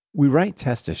We write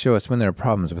tests to show us when there are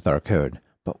problems with our code,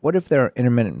 but what if there are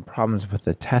intermittent problems with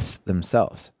the tests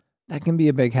themselves? That can be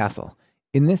a big hassle.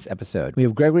 In this episode, we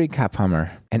have Gregory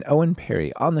Kaphammer and Owen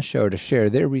Perry on the show to share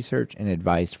their research and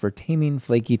advice for taming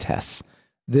flaky tests.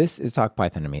 This is Talk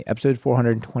Python to Me, episode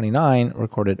 429,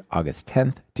 recorded August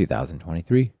 10th,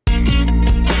 2023.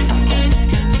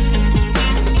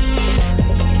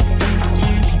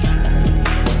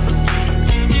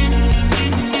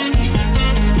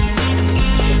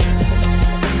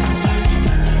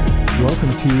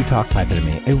 Welcome to Talk Python to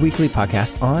Me, a weekly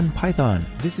podcast on Python.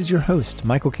 This is your host,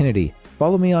 Michael Kennedy.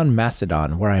 Follow me on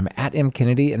Mastodon, where I'm at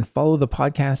mkennedy, and follow the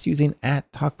podcast using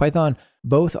 @TalkPython,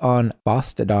 both on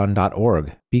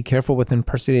bostodon.org. Be careful with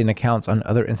impersonating accounts on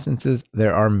other instances.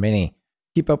 There are many.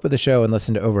 Keep up with the show and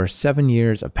listen to over 7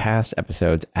 years of past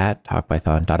episodes at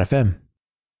talkpython.fm.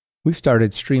 We've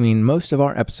started streaming most of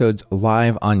our episodes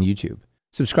live on YouTube.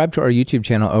 Subscribe to our YouTube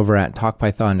channel over at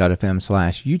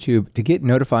talkpython.fm/YouTube to get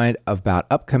notified about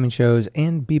upcoming shows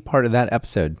and be part of that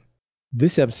episode.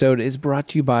 This episode is brought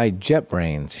to you by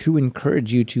JetBrains, who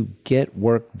encourage you to get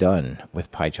work done with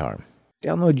PyCharm.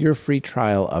 Download your free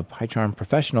trial of PyCharm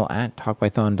Professional at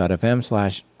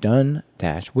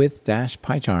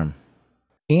talkpython.fm/done-with-PyCharm.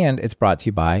 And it's brought to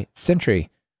you by Sentry.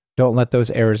 Don't let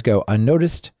those errors go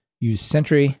unnoticed. Use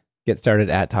Sentry. Get started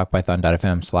at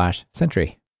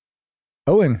talkpython.fm/Sentry.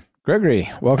 Owen,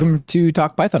 Gregory, welcome to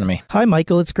Talk Python to Me. Hi,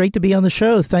 Michael. It's great to be on the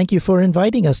show. Thank you for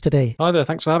inviting us today. Hi there.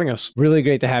 Thanks for having us. Really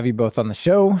great to have you both on the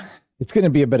show. It's going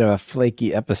to be a bit of a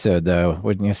flaky episode, though,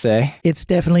 wouldn't you say? It's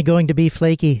definitely going to be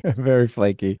flaky. Very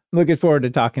flaky. Looking forward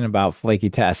to talking about flaky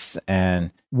tests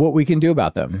and what we can do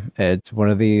about them. It's one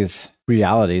of these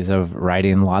realities of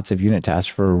writing lots of unit tests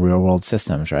for real-world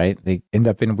systems, right? They end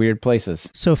up in weird places.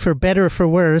 So for better or for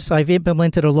worse, I've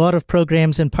implemented a lot of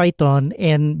programs in Python,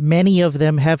 and many of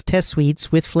them have test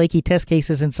suites with flaky test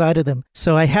cases inside of them.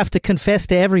 So I have to confess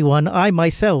to everyone, I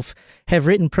myself have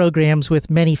written programs with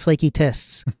many flaky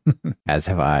tests. As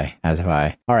have I.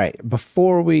 All right,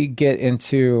 before we get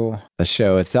into the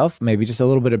show itself, maybe just a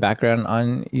little bit of background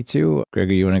on you two.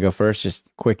 Gregory, you want to go first? Just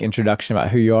quick introduction about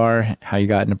who you are, how you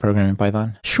got into programming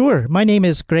Python? Sure. My name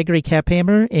is Gregory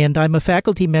Kaphammer, and I'm a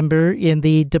faculty member in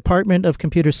the Department of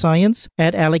Computer Science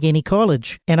at Allegheny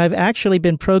College. And I've actually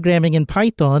been programming in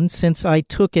Python since I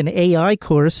took an AI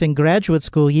course in graduate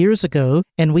school years ago,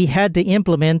 and we had to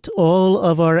implement all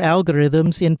of our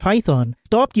algorithms in Python.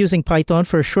 Stopped using Python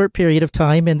for a short period of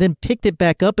time and then picked it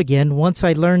back up again once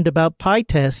I learned about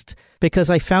PyTest because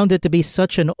I found it to be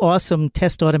such an awesome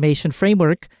test automation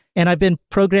framework. And I've been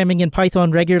programming in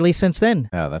Python regularly since then.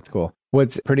 Oh, that's cool.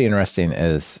 What's pretty interesting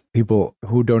is people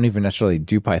who don't even necessarily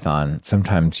do Python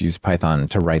sometimes use Python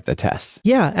to write the tests.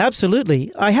 Yeah,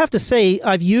 absolutely. I have to say,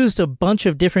 I've used a bunch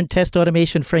of different test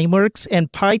automation frameworks,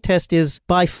 and PyTest is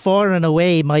by far and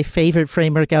away my favorite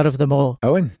framework out of them all.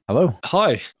 Owen, hello.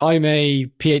 Hi, I'm a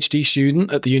PhD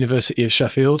student at the University of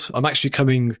Sheffield. I'm actually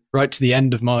coming right to the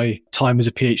end of my time as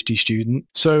a PhD student.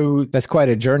 So that's quite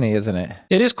a journey, isn't it?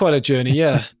 It is quite a journey,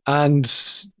 yeah. And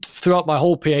throughout my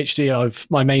whole PhD,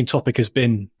 my main topic has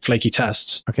been flaky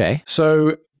tests. Okay.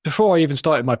 So before I even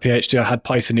started my PhD, I had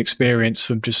Python experience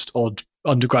from just odd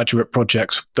undergraduate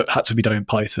projects that had to be done in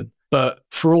Python. But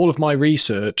for all of my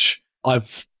research,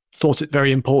 I've thought it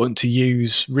very important to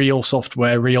use real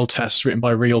software, real tests written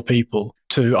by real people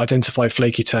to identify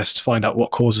flaky tests, find out what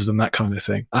causes them, that kind of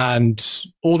thing. And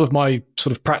all of my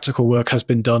sort of practical work has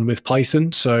been done with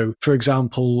Python. So, for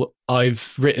example,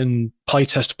 I've written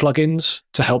PyTest plugins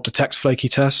to help detect flaky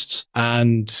tests.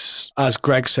 And as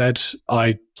Greg said,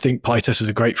 I think PyTest is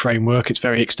a great framework. It's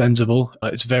very extensible.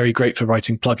 It's very great for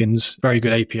writing plugins, very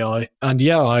good API. And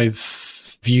yeah,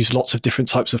 I've used lots of different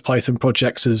types of Python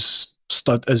projects as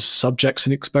subjects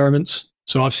and experiments.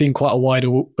 So I've seen quite a wide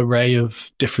array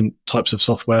of different types of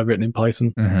software written in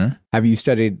Python. Mm-hmm. Have you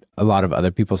studied a lot of other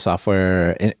people's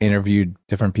software, interviewed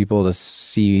different people to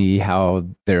see how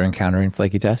they're encountering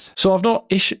flaky tests? So I've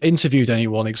not interviewed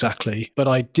anyone exactly, but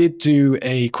I did do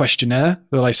a questionnaire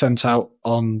that I sent out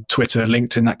on Twitter,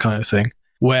 LinkedIn, that kind of thing,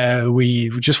 where we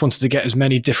just wanted to get as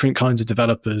many different kinds of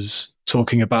developers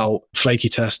talking about flaky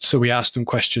tests. So we asked them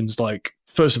questions like,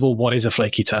 first of all, what is a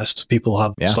flaky test? People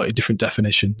have slightly different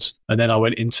definitions. And then I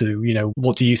went into,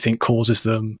 what do you think causes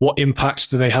them? What impacts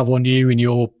do they have on you in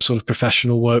your sort of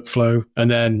professional workflow?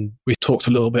 And then we talked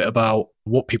a little bit about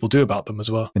what people do about them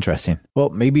as well. Interesting. Well,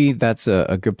 maybe that's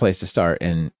a good place to start.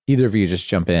 And either of you just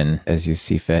jump in as you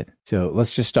see fit. So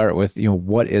let's just start with,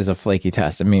 what is a flaky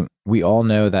test? I mean, we all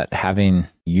know that having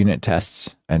unit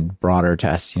tests and broader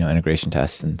tests, integration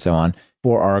tests and so on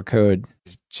for our code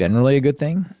is generally a good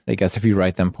thing. I guess if you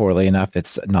write them poorly enough,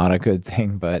 it's not a good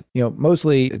thing. But,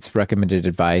 mostly it's recommended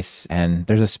advice. And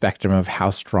there's a spectrum of how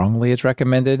strongly it's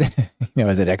recommended.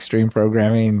 Is it extreme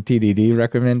programming, TDD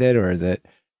recommended, or is it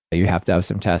you have to have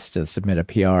some tests to submit a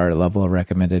PR level of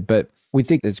recommended? But we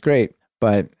think it's great.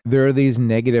 But there are these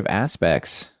negative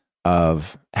aspects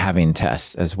of having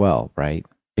tests as well, right?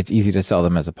 It's easy to sell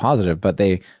them as a positive, but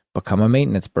they become a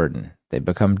maintenance burden. They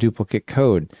become duplicate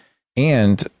code.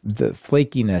 And the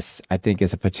flakiness, I think,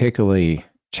 is a particularly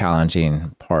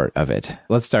challenging part of it.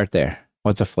 Let's start there.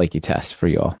 What's a flaky test for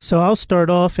you all? So I'll start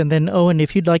off, and then Owen,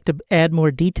 if you'd like to add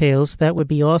more details, that would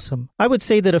be awesome. I would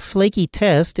say that a flaky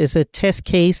test is a test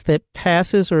case that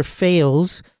passes or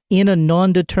fails in a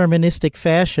non-deterministic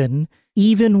fashion,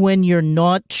 even when you're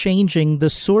not changing the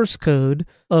source code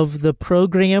of the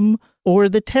program or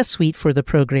the test suite for the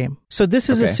program. So this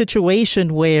is a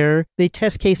situation where the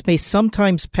test case may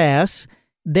sometimes pass,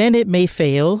 then it may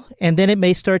fail, and then it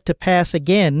may start to pass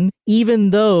again,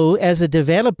 even though as a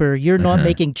developer, you're not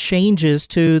making changes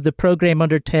to the program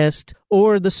under test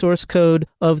or the source code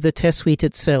of the test suite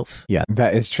itself. Yeah,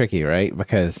 that is tricky, right?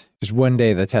 Because just one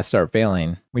day the tests start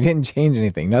failing. We didn't change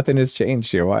anything. Nothing has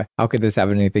changed here. Why? How could this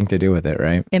have anything to do with it,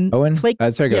 right? And Owen?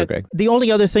 Go, Greg. The only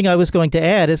other thing I was going to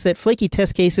add is that flaky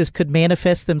test cases could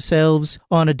manifest themselves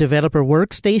on a developer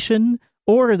workstation,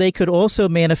 or they could also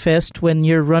manifest when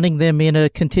you're running them in a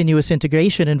continuous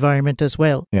integration environment as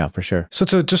well. Yeah, for sure. So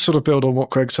to just sort of build on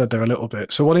what Greg said there a little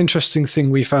bit. So one interesting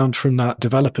thing we found from that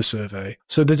developer survey.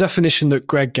 So the definition that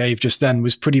Greg gave just then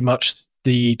was pretty much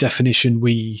the definition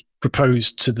we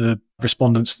proposed to the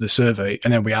respondents to the survey.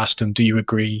 And then we asked them, do you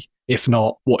agree? If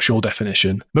not, what's your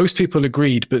definition? Most people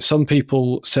agreed, but some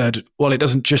people said, well, it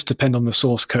doesn't just depend on the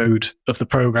source code of the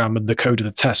program and the code of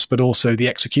the test, but also the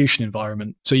execution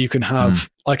environment. So you can have,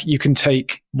 you can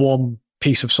take one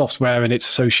piece of software and its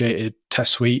associated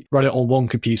test suite, run it on one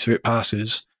computer, it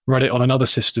passes, run it on another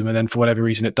system, and then for whatever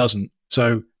reason, it doesn't.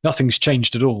 So nothing's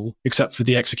changed at all except for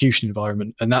the execution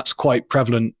environment. And that's quite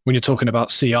prevalent when you're talking about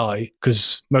CI,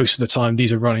 because most of the time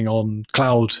these are running on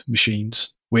cloud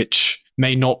machines, which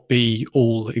may not be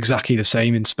all exactly the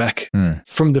same in spec.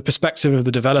 From the perspective of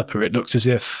the developer, it looks as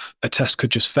if a test could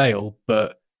just fail,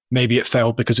 but maybe it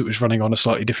failed because it was running on a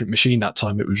slightly different machine that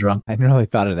time it was run. I hadn't really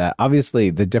thought of that. Obviously,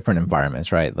 the different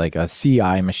environments, right? Like a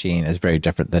CI machine is very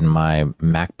different than my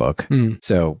MacBook.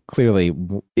 So clearly,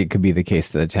 it could be the case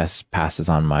that the test passes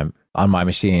on my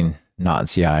machine, not in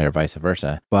CI or vice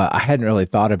versa. But I hadn't really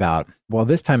thought about, well,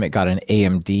 this time it got an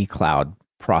AMD cloud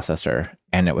processor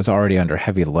and it was already under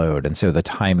heavy load. And so the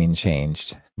timing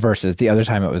changed versus the other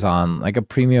time it was on like a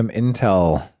premium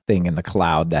Intel thing in the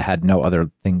cloud that had no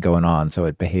other thing going on. So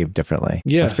it behaved differently.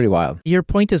 Yeah. That's pretty wild. Your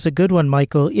point is a good one,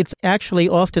 Michael. It's actually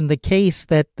often the case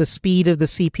that the speed of the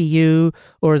CPU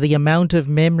or the amount of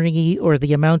memory or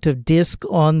the amount of disk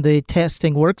on the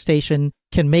testing workstation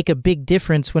can make a big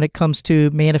difference when it comes to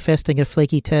manifesting of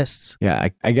flaky tests. Yeah,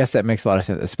 I guess that makes a lot of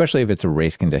sense, especially if it's a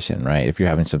race condition, right? If you're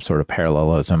having some sort of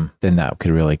parallelism, then that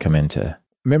could really come into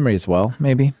memory as well,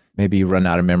 maybe. Maybe you run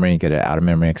out of memory and get an out of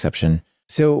memory exception.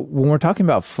 So when we're talking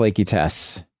about flaky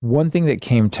tests, one thing that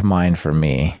came to mind for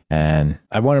me, and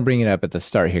I want to bring it up at the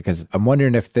start here because I'm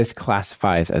wondering if this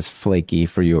classifies as flaky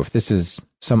for you, if this is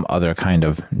some other kind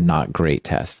of not great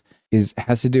test,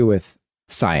 has to do with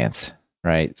science.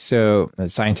 Right. So the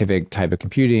scientific type of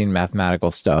computing,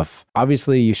 mathematical stuff.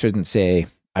 Obviously, you shouldn't say,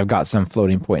 I've got some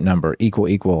floating point number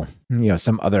equal,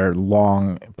 some other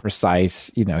long,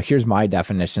 precise, here's my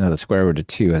definition of the square root of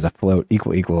 2 as a float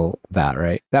equal that,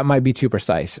 right? That might be too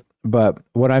precise. But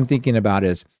what I'm thinking about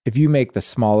is if you make the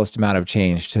smallest amount of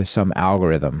change to some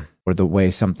algorithm or the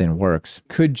way something works,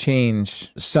 could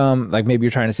change some, like maybe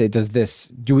you're trying to say,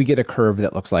 do we get a curve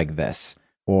that looks like this?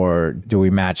 Or do we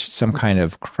match some kind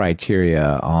of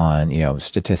criteria on,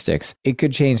 statistics? It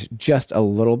could change just a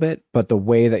little bit, but the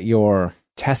way that you're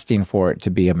testing for it to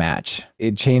be a match,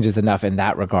 it changes enough in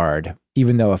that regard,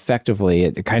 even though effectively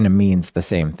it kind of means the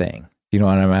same thing. You know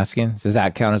what I'm asking? Does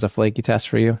that count as a flaky test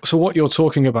for you? So what you're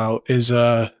talking about is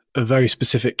a very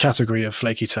specific category of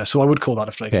flaky test. So I would call that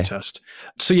a flaky test.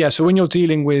 So when you're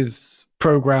dealing with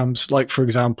programs like, for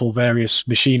example, various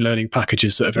machine learning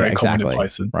packages that are very common in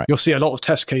Python, right. You'll see a lot of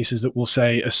test cases that will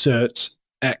say assert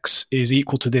X is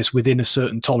equal to this within a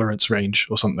certain tolerance range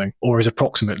or something, or is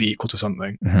approximately equal to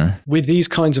something. With these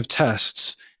kinds of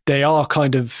tests, they are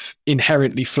kind of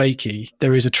inherently flaky.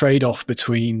 There is a trade-off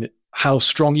between how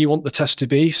strong you want the test to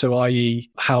be, so i.e.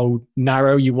 how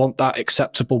narrow you want that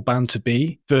acceptable band to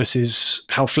be, versus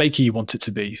how flaky you want it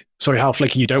to be. Sorry, how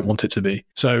flaky you don't want it to be.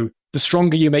 So the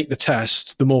stronger you make the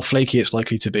test, the more flaky it's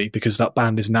likely to be because that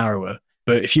band is narrower.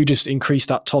 But if you just increase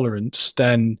that tolerance,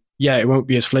 then yeah, it won't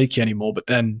be as flaky anymore, but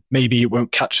then maybe it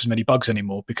won't catch as many bugs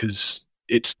anymore because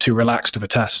it's too relaxed of a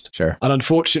test. Sure. And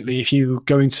unfortunately, if you're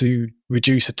going to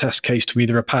reduce a test case to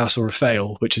either a pass or a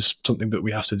fail, which is something that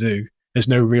we have to do, there's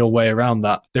no real way around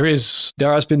that. There has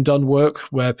been done work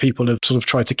where people have sort of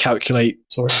tried to calculate,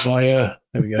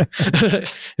 there we go.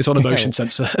 It's on a motion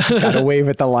sensor. Gotta wave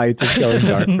at the lights. It's going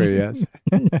dark for you, yes.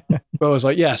 Well, I was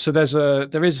like, yeah, so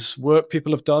there is work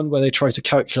people have done where they try to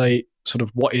calculate sort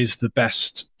of what is the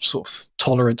best sort of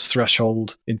tolerance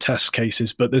threshold in test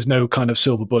cases, but there's no kind of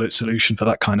silver bullet solution for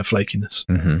that kind of flakiness.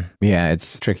 Yeah,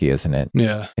 it's tricky, isn't it?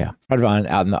 Yeah. Radvan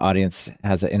out in the audience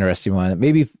has an interesting one that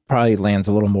maybe probably lands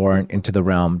a little more into the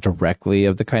realm directly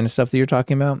of the kind of stuff that you're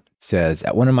talking about. Says,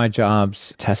 at one of my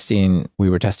jobs, we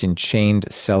were testing chained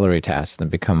celery tasks that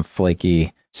become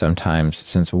flaky sometimes.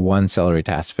 Since one celery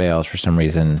task fails for some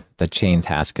reason, the chain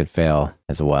task could fail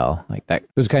as well. Like that,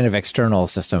 those kind of external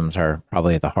systems are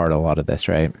probably at the heart of a lot of this,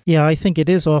 right? Yeah, I think it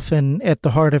is often at the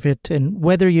heart of it. And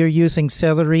whether you're using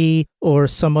celery or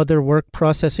some other work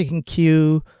processing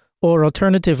queue, or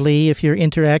alternatively, if you're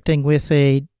interacting with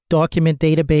a document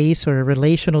database or a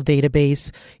relational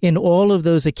database, in all of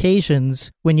those occasions,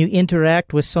 when you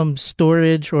interact with some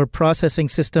storage or processing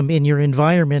system in your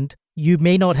environment, you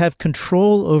may not have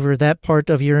control over that part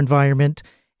of your environment.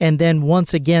 And then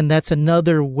once again, that's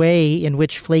another way in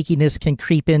which flakiness can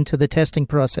creep into the testing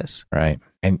process. Right.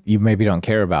 And you maybe don't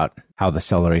care about how the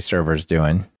celery server is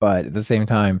doing, but at the same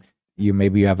time,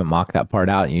 you haven't mocked that part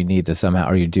out. You need to somehow,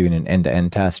 or you're doing an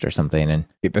end-to-end test or something, and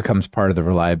it becomes part of the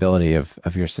reliability of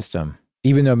your system.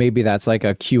 Even though maybe that's like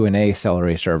a Q&A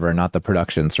celery server, not the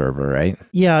production server, right?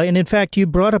 Yeah, and in fact, you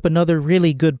brought up another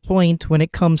really good point when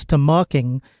it comes to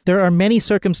mocking. There are many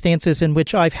circumstances in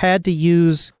which I've had to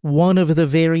use one of the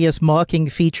various mocking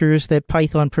features that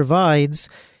Python provides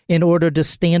in order to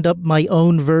stand up my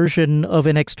own version of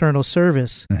an external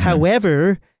service.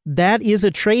 However, that is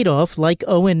a trade-off, like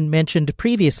Owen mentioned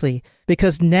previously,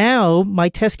 because now my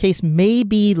test case may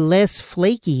be less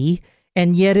flaky,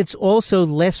 and yet it's also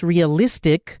less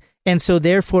realistic, and so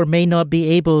therefore may not be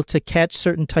able to catch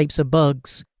certain types of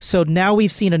bugs. So now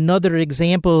we've seen another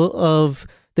example of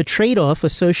the trade-off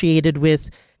associated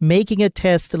with making a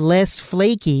test less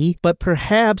flaky, but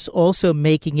perhaps also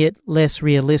making it less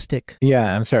realistic.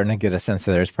 Yeah, I'm starting to get a sense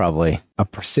that there's probably a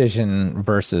precision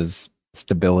versus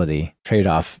stability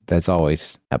trade-off that's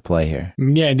always at play here.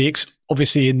 Yeah,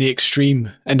 obviously in the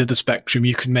extreme end of the spectrum,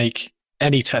 you can make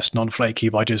any test non-flaky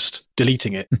by just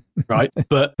deleting it, right?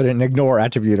 But put an ignore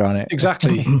attribute on it.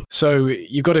 Exactly. So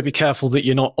you've got to be careful that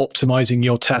you're not optimizing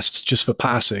your tests just for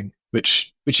passing,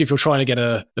 which if you're trying to get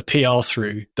a PR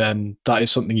through, then that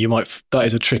is something that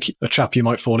is a trap you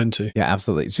might fall into. Yeah,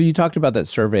 absolutely. So you talked about that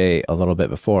survey a little bit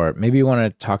before. Maybe you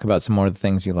want to talk about some more of the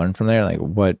things you learned from there. Like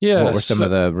what were some of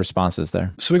the responses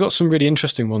there? So we got some really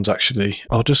interesting ones, actually.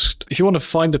 If you want to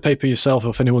find the paper yourself, or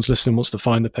if anyone's listening wants to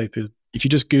find the paper, if you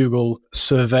just Google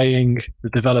surveying the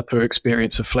developer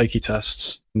experience of flaky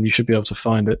tests, you should be able to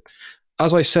find it.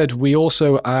 As I said, we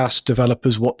also asked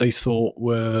developers what they thought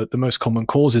were the most common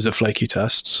causes of flaky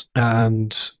tests.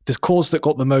 And the cause that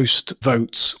got the most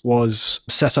votes was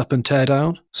setup and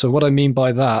teardown. So what I mean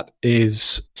by that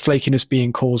is flakiness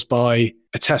being caused by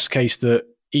a test case that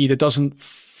either doesn't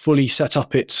fully set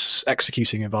up its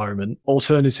executing environment,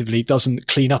 alternatively doesn't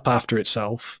clean up after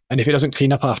itself. And if it doesn't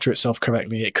clean up after itself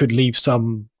correctly, it could leave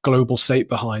some global state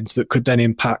behind that could then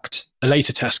impact a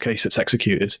later test case that's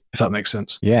executed, if that makes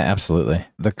sense. Yeah, absolutely.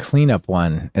 The cleanup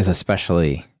one is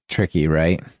especially tricky,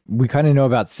 right? We kind of know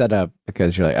about setup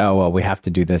because you're like, oh, well, we have to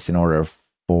do this in order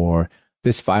for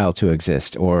this file to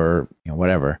exist or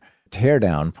whatever.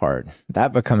 Teardown part,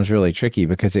 that becomes really tricky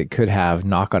because it could have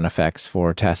knock-on effects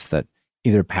for tests that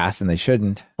either pass and they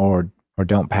shouldn't, or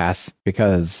don't pass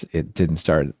because it didn't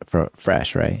start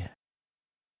fresh, right?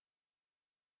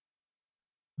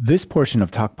 This portion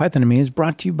of Talk Python to Me is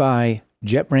brought to you by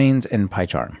JetBrains and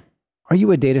PyCharm. Are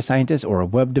you a data scientist or a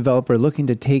web developer looking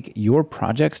to take your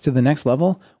projects to the next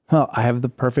level? Well, I have the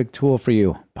perfect tool for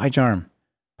you, PyCharm.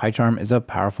 PyCharm is a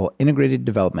powerful integrated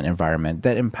development environment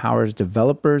that empowers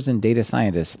developers and data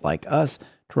scientists like us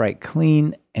to write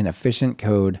clean and efficient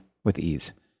code with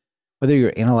ease. Whether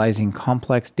you're analyzing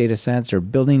complex data sets or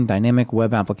building dynamic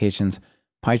web applications,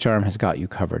 PyCharm has got you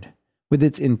covered. With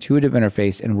its intuitive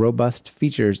interface and robust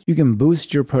features, you can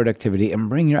boost your productivity and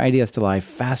bring your ideas to life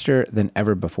faster than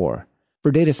ever before.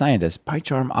 For data scientists,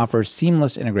 PyCharm offers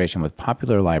seamless integration with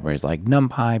popular libraries like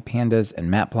NumPy, Pandas, and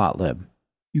Matplotlib.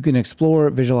 You can explore,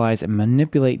 visualize, and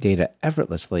manipulate data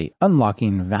effortlessly,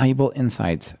 unlocking valuable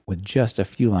insights with just a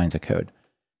few lines of code.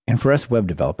 And for us web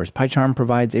developers, PyCharm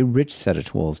provides a rich set of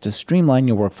tools to streamline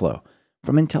your workflow.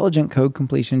 From intelligent code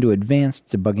completion to advanced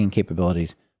debugging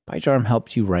capabilities, PyCharm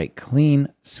helps you write clean,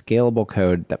 scalable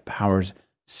code that powers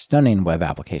stunning web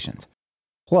applications.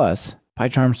 Plus,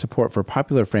 PyCharm's support for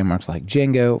popular frameworks like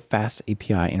Django,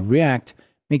 FastAPI, and React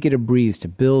make it a breeze to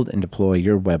build and deploy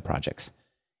your web projects.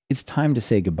 It's time to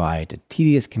say goodbye to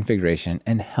tedious configuration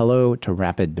and hello to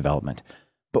rapid development.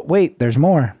 But wait, there's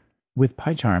more. With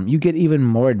PyCharm, you get even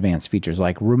more advanced features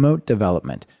like remote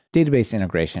development, database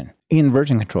integration, and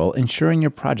version control, ensuring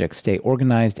your projects stay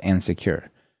organized and secure.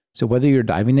 So whether you're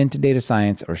diving into data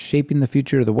science or shaping the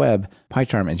future of the web,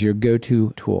 PyCharm is your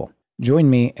go-to tool. Join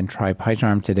me and try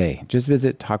PyCharm today. Just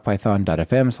visit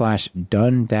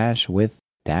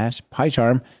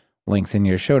talkpython.fm/done-with-PyCharm, links in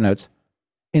your show notes,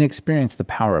 and experience the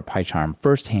power of PyCharm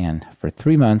firsthand for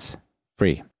 3 months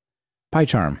free.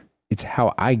 PyCharm, it's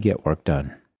how I get work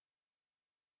done.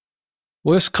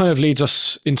 Well, this kind of leads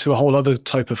us into a whole other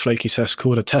type of flaky test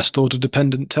called a test order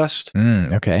dependent test.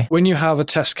 Okay. When you have a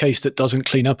test case that doesn't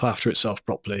clean up after itself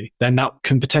properly, then that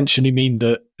can potentially mean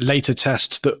that later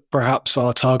tests that perhaps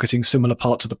are targeting similar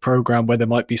parts of the program where there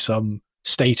might be some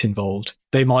state involved,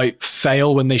 they might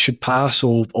fail when they should pass,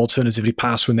 or alternatively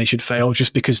pass when they should fail,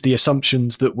 just because the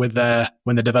assumptions that were there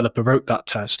when the developer wrote that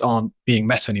test aren't being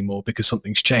met anymore because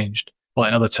something's changed by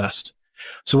another test.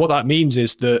 So what that means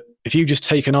is that if you just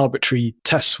take an arbitrary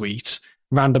test suite,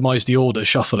 randomize the order,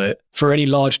 shuffle it, for any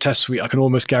large test suite, I can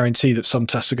almost guarantee that some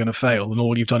tests are going to fail, and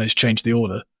all you've done is change the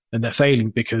order. And they're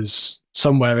failing because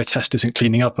somewhere a test isn't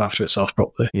cleaning up after itself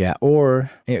properly. Yeah,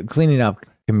 or cleaning up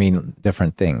can mean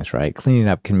different things, right? Cleaning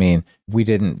up can mean we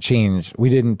didn't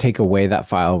take away that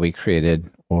file we created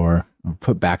or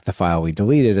put back the file we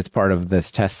deleted as part of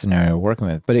this test scenario we're working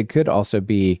with. But it could also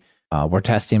be we're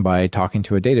testing by talking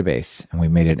to a database and we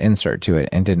made an insert to it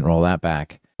and didn't roll that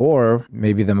back. Or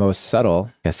maybe the most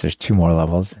subtle, I guess there's 2 more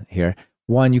levels here.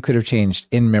 One, you could have changed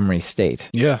in-memory state.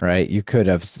 Yeah. Right? You could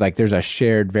have, there's a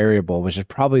shared variable, which is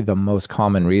probably the most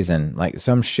common reason. Like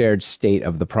some shared state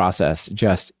of the process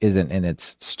just isn't in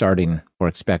its starting or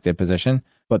expected position.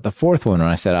 But the fourth one, when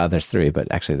I said, there's 3, but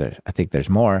actually I think there's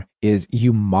more, is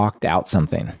you mocked out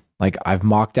something. Like I've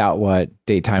mocked out what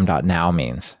datetime.now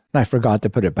means. And I forgot to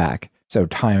put it back. So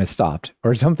time has stopped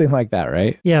or something like that,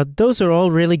 right? Yeah, those are all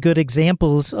really good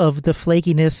examples of the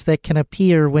flakiness that can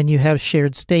appear when you have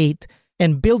shared state.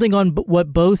 And building on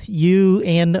what both you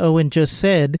and Owen just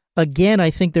said, again, I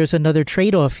think there's another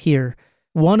trade-off here.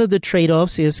 One of the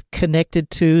trade-offs is connected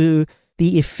to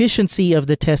the efficiency of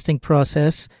the testing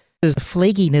process, is the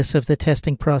flakiness of the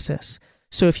testing process.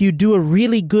 So if you do a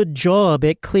really good job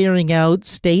at clearing out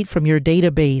state from your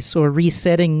database or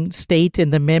resetting state in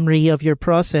the memory of your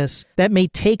process, that may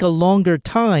take a longer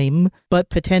time, but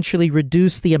potentially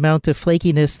reduce the amount of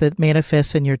flakiness that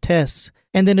manifests in your tests.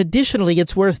 And then additionally,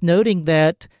 it's worth noting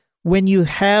that when you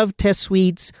have test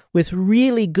suites with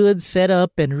really good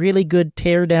setup and really good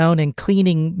teardown and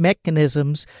cleaning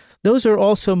mechanisms, those are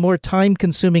also more time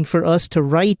consuming for us to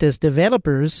write as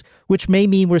developers, which may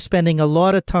mean we're spending a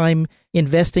lot of time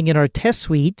investing in our test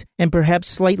suite and perhaps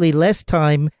slightly less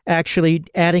time actually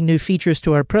adding new features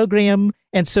to our program.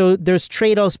 And so there's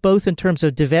trade-offs both in terms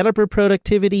of developer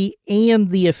productivity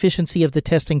and the efficiency of the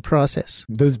testing process.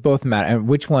 Those both matter. And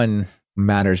which one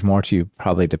matters more to you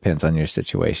probably depends on your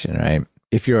situation, right?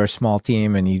 If you're a small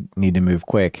team and you need to move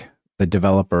quick, the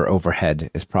developer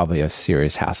overhead is probably a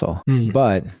serious hassle.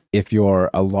 But if you're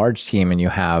a large team and you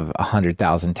have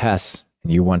 100,000 tests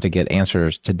and you want to get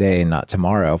answers today, not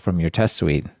tomorrow from your test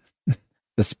suite,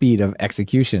 the speed of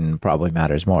execution probably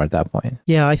matters more at that point.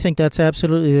 Yeah, I think that's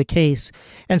absolutely the case.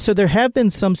 And so there have been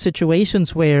some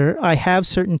situations where I have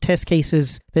certain test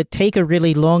cases that take a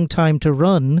really long time to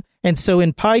run. And so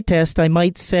in PyTest, I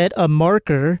might set a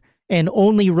marker and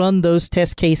only run those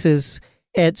test cases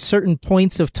at certain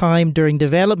points of time during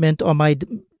development on my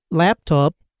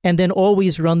laptop, and then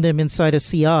always run them inside of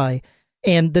CI.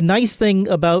 And the nice thing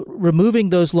about removing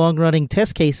those long-running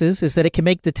test cases is that it can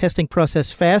make the testing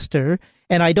process faster,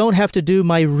 and I don't have to do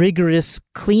my rigorous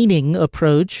cleaning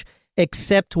approach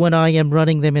except when I am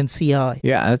running them in CI.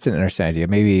 Yeah, that's an interesting idea.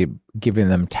 Maybe giving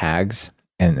them tags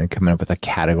and coming up with a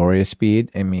category of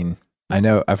speed. I mean, I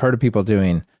know I've heard of people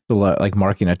doing slow, like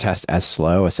marking a test as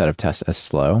slow, a set of tests as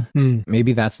slow.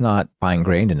 Maybe that's not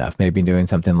fine-grained enough. Maybe doing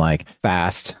something like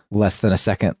fast, less than a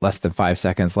second, less than 5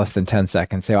 seconds, less than 10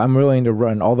 seconds. Say, I'm willing to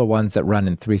run all the ones that run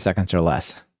in 3 seconds or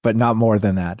less, but not more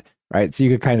than that. Right. So you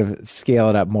could kind of scale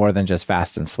it up more than just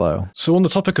fast and slow. So on the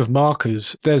topic of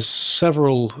markers, there's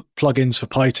several plugins for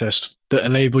PyTest that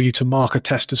enable you to mark a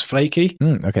test as flaky.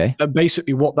 Okay. And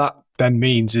basically what that then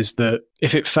means is that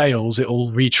if it fails, it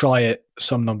will retry it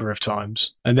some number of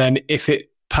times. And then if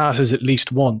it passes at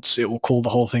least once, it will call the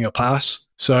whole thing a pass.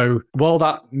 So while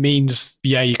that means,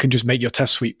 you can just make your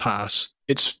test suite pass,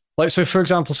 it's like, so for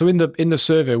example, so in the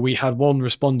survey, we had one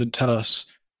respondent tell us,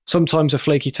 sometimes a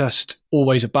flaky test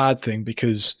always a bad thing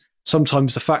because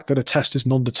sometimes the fact that a test is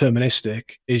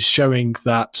non-deterministic is showing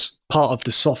that part of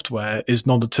the software is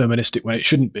non-deterministic when it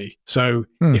shouldn't be. So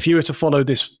if you were to follow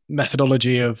this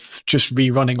methodology of just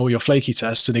rerunning all your flaky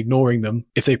tests and ignoring them,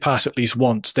 if they pass at least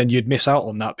once, then you'd miss out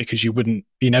on that because you wouldn't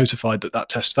be notified that that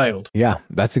test failed. Yeah,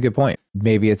 that's a good point.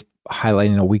 Maybe it's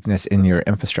highlighting a weakness in your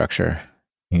infrastructure,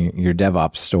 your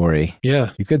DevOps story.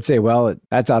 Yeah. You could say, well,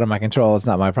 that's out of my control. It's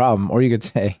not my problem. Or you could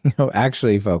say,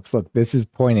 actually, folks, look, this is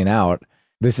pointing out,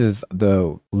 this is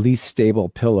the least stable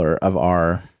pillar of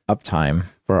our uptime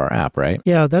for our app, right?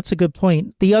 Yeah, that's a good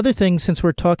point. The other thing, since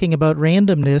we're talking about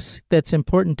randomness, that's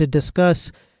important to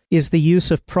discuss is the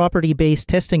use of property-based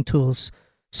testing tools.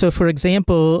 So, for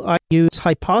example, I use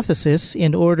Hypothesis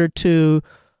in order to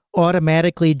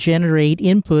automatically generate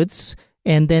inputs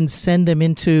and then send them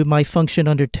into my function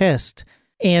under test.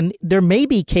 And there may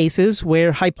be cases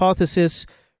where Hypothesis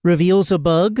reveals a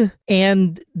bug,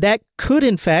 and that could,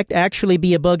 in fact, actually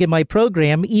be a bug in my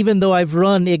program, even though I've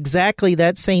run exactly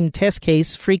that same test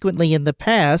case frequently in the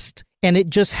past. And it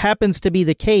just happens to be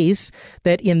the case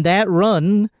that in that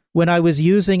run, when I was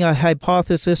using a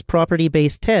Hypothesis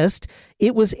property-based test,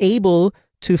 it was able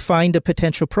to find a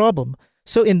potential problem.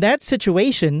 So in that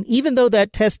situation, even though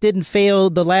that test didn't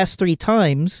fail the last 3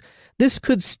 times, this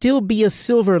could still be a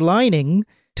silver lining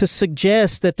to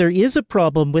suggest that there is a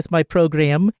problem with my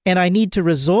program and I need to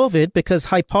resolve it because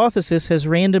Hypothesis has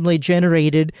randomly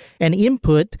generated an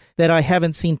input that I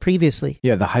haven't seen previously.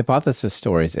 Yeah, the Hypothesis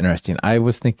story is interesting. I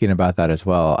was thinking about that as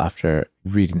well after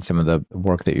reading some of the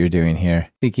work that you're doing here,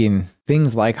 thinking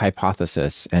things like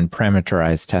Hypothesis and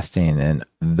parameterized testing and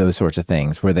those sorts of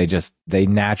things where they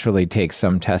naturally take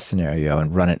some test scenario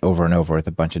and run it over and over with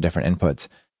a bunch of different inputs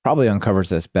probably uncovers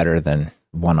this better than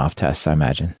one-off tests, I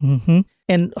imagine. Mm-hmm.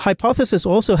 And Hypothesis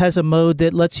also has a mode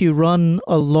that lets you run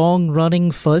a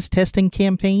long-running fuzz testing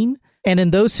campaign. And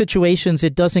in those situations,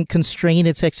 it doesn't constrain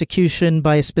its execution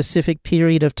by a specific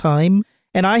period of time.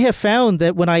 And I have found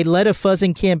that when I let a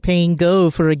fuzzing campaign go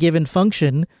for a given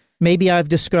function, maybe I've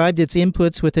described its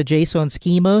inputs with a JSON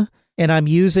schema, and I'm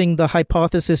using the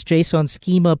Hypothesis JSON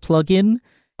schema plugin,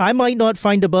 I might not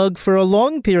find a bug for a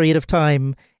long period of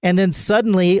time, and then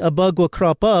suddenly a bug will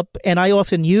crop up, and I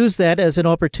often use that as an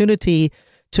opportunity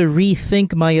to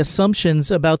rethink my assumptions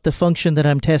about the function that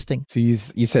I'm testing. So you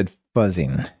said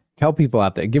fuzzing. Tell people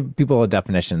out there, give people a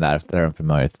definition of that if they're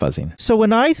unfamiliar with fuzzing. So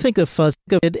when I think of fuzzing,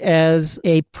 think of it as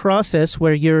a process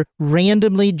where you're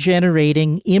randomly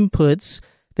generating inputs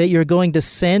that you're going to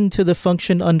send to the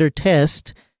function under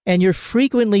test, and you're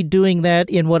frequently doing that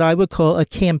in what I would call a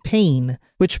campaign,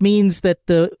 which means that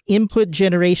the input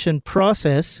generation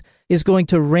process is going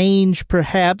to range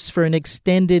perhaps for an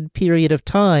extended period of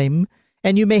time,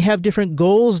 and you may have different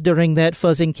goals during that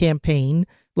fuzzing campaign,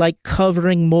 like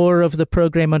covering more of the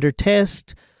program under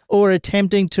test, or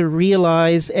attempting to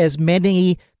realize as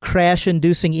many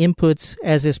crash-inducing inputs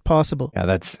as is possible. Yeah,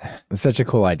 that's such a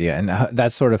cool idea. And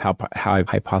that's sort of how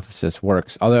Hypothesis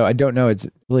works. Although I don't know it's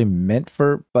really meant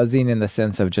for fuzzing in the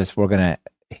sense of just we're going to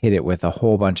hit it with a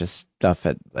whole bunch of stuff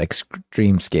at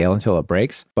extreme scale until it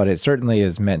breaks. But it certainly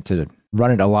is meant to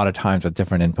run it a lot of times with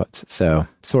different inputs. So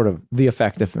sort of the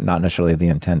effect, if not necessarily the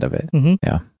intent of it. Mm-hmm.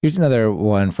 Yeah. Here's another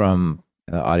one from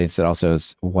the audience that also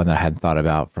is one that I hadn't thought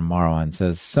about from Marwan.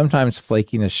 Says, sometimes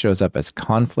flakiness shows up as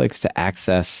conflicts to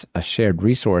access a shared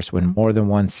resource when more than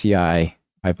one CI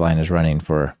pipeline is running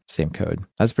for same code.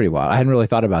 That's pretty wild. I hadn't really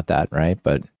thought about that, right?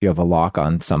 But you have a lock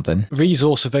on something.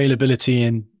 Resource availability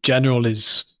in general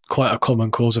is quite a common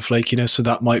cause of flakiness. So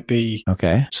that might be,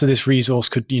 okay. So this resource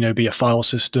could, be a file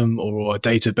system or a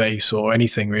database or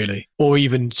anything really, or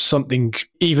even something,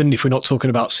 even if we're not talking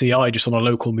about CI, just on a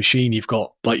local machine, you've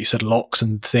got, like you said, locks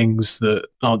and things that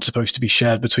aren't supposed to be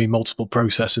shared between multiple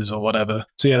processes or whatever.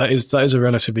 So yeah, that is a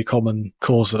relatively common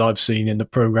cause that I've seen in the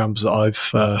programs that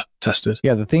I've tested.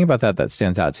 Yeah, the thing about that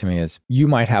stands out to me is you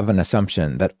might have an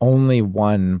assumption that only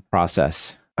one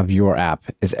process of your app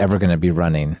is ever going to be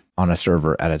running on a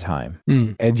server at a time.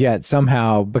 And yet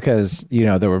somehow, because,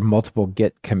 there were multiple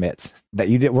Git commits that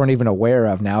you weren't even aware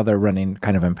of, now they're running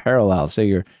kind of in parallel. So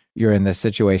you're in this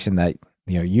situation that,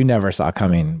 you never saw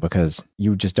coming because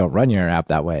you just don't run your app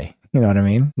that way. You know what I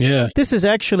mean? Yeah. This is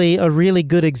actually a really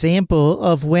good example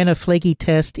of when a flaky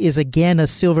test is again a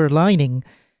silver lining,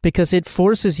 because it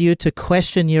forces you to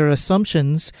question your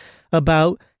assumptions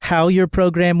about how your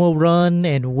program will run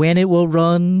and when it will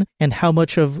run and how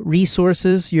much of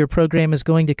resources your program is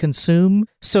going to consume.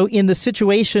 So in the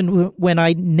situation when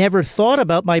I never thought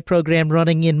about my program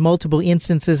running in multiple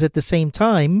instances at the same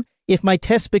time, if my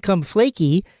tests become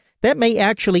flaky, that may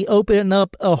actually open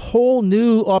up a whole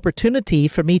new opportunity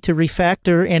for me to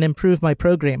refactor and improve my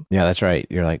program. Yeah, that's right.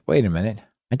 You're like, wait a minute.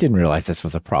 I didn't realize this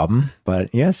was a problem,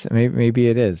 but yes, maybe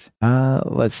it is.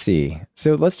 Let's see.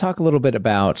 So let's talk a little bit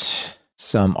about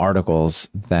some articles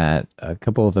that a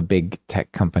couple of the big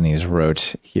tech companies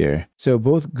wrote here. So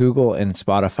both Google and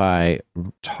Spotify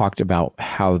talked about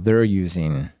how they're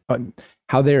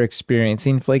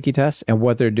experiencing flaky tests and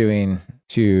what they're doing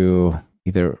to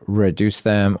either reduce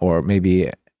them or maybe,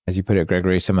 as you put it,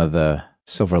 Gregory, some of the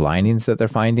silver linings that they're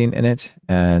finding in it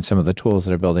and some of the tools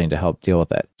that are building to help deal with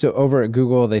that. So over at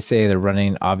Google, they say they're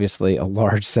running obviously a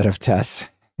large set of tests.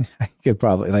 I could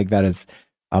probably, that is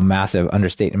a massive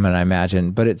understatement, I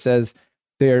imagine, but it says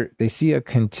they see a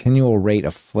continual rate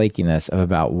of flakiness of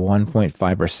about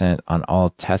 1.5% on all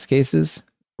test cases,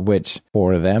 which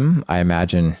for them, I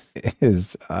imagine,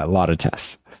 is a lot of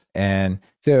tests. And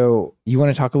so you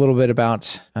want to talk a little bit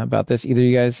about this, either of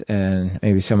you guys, and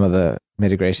maybe some of the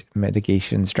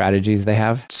mitigation strategies they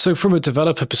have? So from a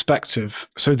developer perspective,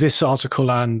 so this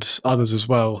article and others as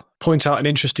well point out an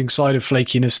interesting side of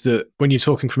flakiness that when you're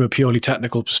talking from a purely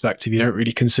technical perspective, you don't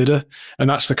really consider. And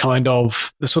that's the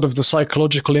sort of the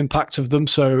psychological impact of them.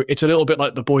 So it's a little bit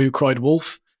like the boy who cried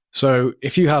wolf. So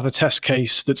if you have a test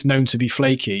case that's known to be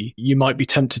flaky, you might be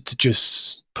tempted to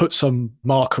just put some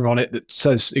marker on it that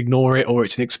says ignore it or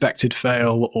it's an expected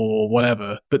fail or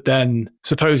whatever. But then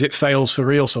suppose it fails for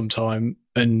real sometime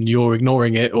and you're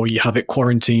ignoring it or you have it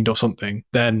quarantined or something,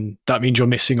 then that means you're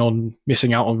missing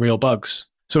out on real bugs.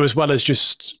 So as well as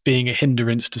just being a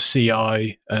hindrance to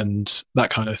CI and that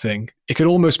kind of thing, it could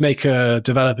almost make a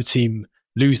developer team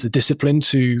lose the discipline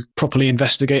to properly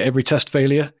investigate every test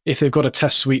failure. If they've got a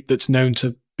test suite that's known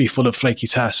to be full of flaky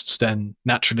tests, then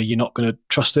naturally you're not going to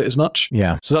trust it as much.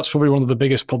 Yeah. So that's probably one of the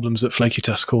biggest problems that flaky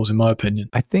tests cause, in my opinion.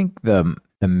 I think the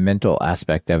mental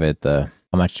aspect of it, how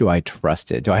much do I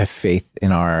trust it? Do I have faith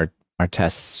in our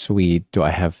test suite? Do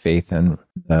I have faith in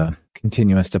the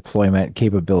continuous deployment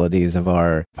capabilities of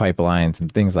our pipelines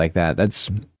and things like that?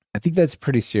 I think that's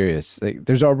pretty serious.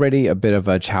 There's already a bit of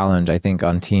a challenge, I think,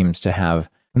 on teams to have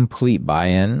complete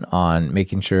buy-in on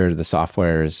making sure the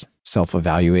software is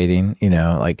self-evaluating.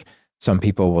 Some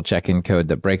people will check in code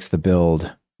that breaks the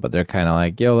build, but they're kind of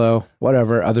like, YOLO,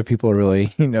 whatever. Other people are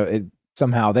really,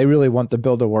 somehow they really want the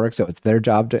build to work. So it's their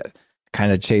job to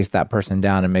kind of chase that person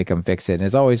down and make them fix it. And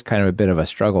it's always kind of a bit of a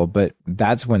struggle, but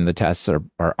that's when the tests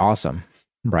are awesome.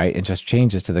 Right. It just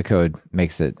changes to the code,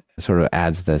 makes it sort of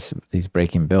adds these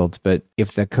breaking builds. But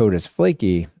if the code is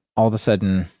flaky, all of a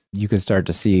sudden you could start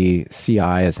to see CI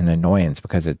as an annoyance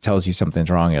because it tells you something's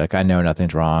wrong. You're like, I know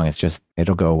nothing's wrong. It's just,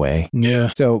 it'll go away.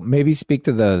 Yeah. So maybe speak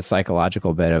to the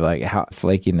psychological bit of how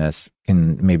flakiness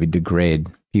can maybe degrade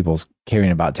people's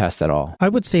caring about tests at all. I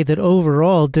would say that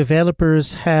overall,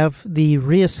 developers have the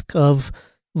risk of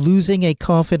losing a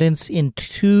confidence in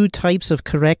two types of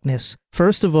correctness.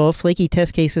 First of all, flaky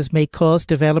test cases may cause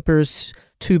developers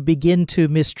to begin to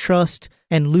mistrust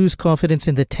and lose confidence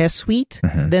in the test suite.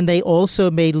 Mm-hmm. Then they also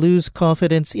may lose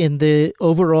confidence in the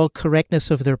overall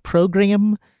correctness of their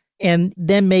program, and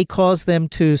then may cause them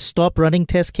to stop running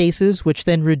test cases, which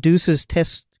then reduces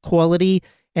test quality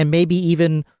and maybe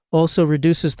even also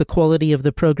reduces the quality of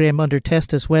the program under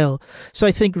test as well. So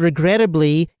I think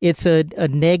regrettably, it's a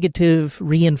negative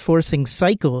reinforcing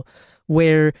cycle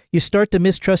where you start to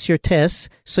mistrust your tests,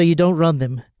 so you don't run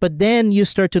them. But then you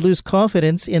start to lose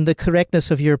confidence in the correctness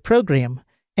of your program.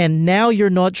 And now you're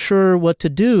not sure what to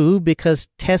do because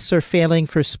tests are failing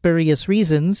for spurious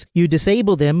reasons. You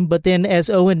disable them, but then as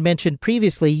Owen mentioned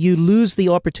previously, you lose the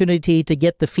opportunity to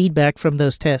get the feedback from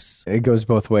those tests. It goes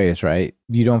both ways, right?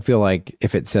 You don't feel like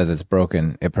if it says it's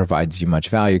broken, it provides you much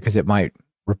value because it might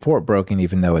report broken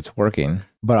even though it's working.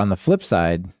 But on the flip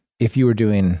side, if you were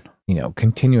doing,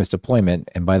 continuous deployment,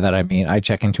 and by that I mean I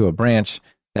check into a branch,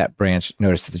 that branch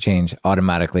notices the change,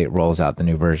 automatically it rolls out the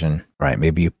new version, right?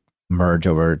 Maybe you merge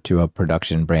over to a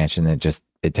production branch and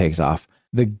it takes off.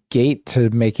 The gate to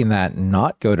making that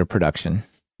not go to production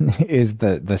is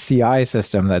the CI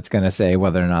system that's going to say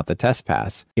whether or not the tests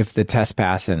pass. If the tests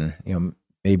pass and,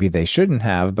 maybe they shouldn't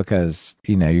have because,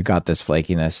 you got this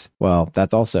flakiness, well,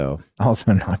 that's also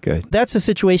not good. That's a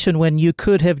situation when you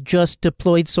could have just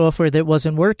deployed software that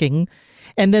wasn't working.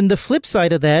 And then the flip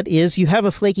side of that is you have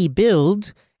a flaky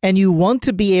build and you want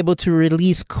to be able to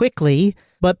release quickly,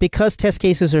 but because test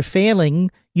cases are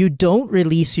failing, you don't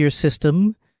release your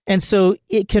system. And so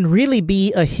it can really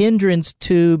be a hindrance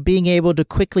to being able to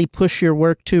quickly push your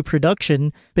work to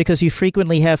production because you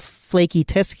frequently have flaky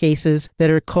test cases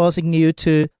that are causing you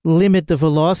to limit the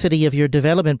velocity of your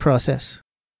development process.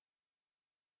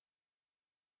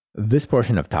 This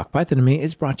portion of Talk Python to Me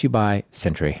is brought to you by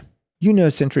Sentry. You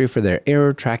know Sentry for their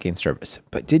error tracking service,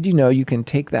 but did you know you can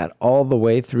take that all the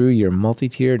way through your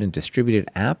multi-tiered and distributed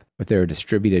app with their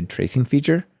distributed tracing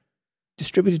feature?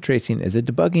 Distributed tracing is a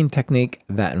debugging technique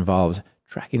that involves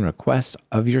tracking requests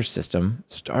of your system,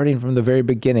 starting from the very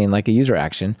beginning like a user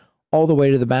action, all the way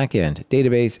to the backend,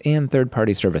 database, and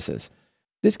third-party services.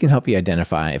 This can help you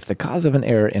identify if the cause of an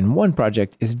error in one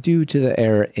project is due to the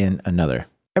error in another.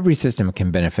 Every system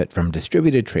can benefit from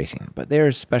distributed tracing, but they are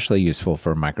especially useful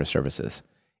for microservices.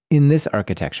 In this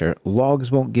architecture,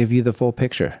 logs won't give you the full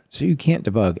picture, so you can't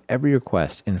debug every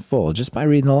request in full just by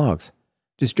reading the logs.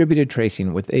 Distributed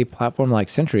tracing with a platform like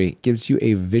Sentry gives you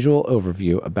a visual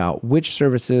overview about which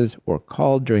services were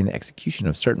called during the execution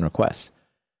of certain requests.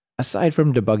 Aside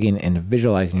from debugging and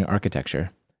visualizing your architecture,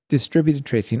 distributed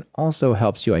tracing also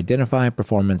helps you identify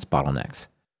performance bottlenecks.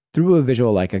 Through a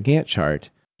visual like a Gantt chart,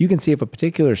 you can see if a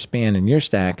particular span in your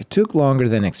stack took longer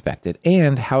than expected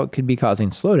and how it could be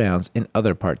causing slowdowns in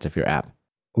other parts of your app.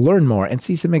 Learn more and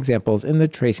see some examples in the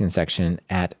tracing section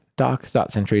at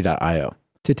docs.sentry.io.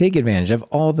 To take advantage of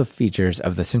all the features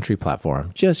of the Sentry platform,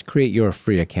 just create your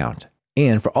free account.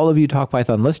 And for all of you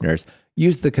TalkPython listeners,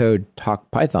 use the code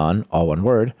TalkPython, all one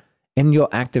word, and you'll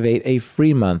activate a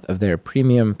free month of their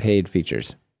premium paid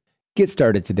features. Get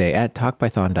started today at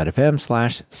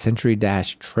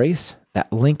talkpython.fm/Sentry-trace.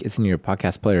 That link is in your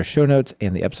podcast player show notes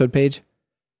and the episode page.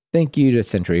 Thank you to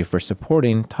Sentry for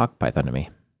supporting Talk Python to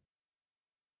Me.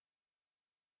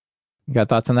 You got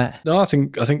thoughts on that? No, I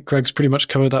think Greg's pretty much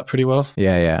covered that pretty well.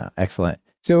 Yeah. Excellent.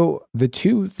 So the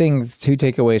two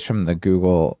takeaways from the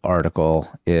Google article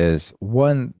is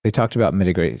one, they talked about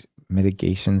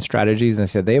mitigation strategies. And they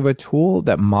said they have a tool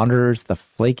that monitors the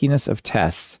flakiness of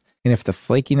tests. And if the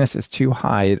flakiness is too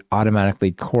high, it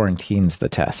automatically quarantines the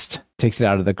test. Takes it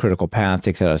out of the critical path,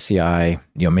 takes it out of CI.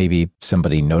 Maybe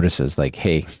somebody notices like,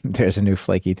 hey, there's a new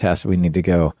flaky test. We need to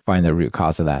go find the root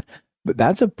cause of that. But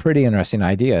that's a pretty interesting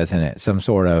idea, isn't it? Some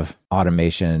sort of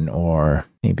automation, or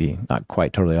maybe not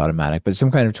quite totally automatic, but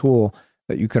some kind of tool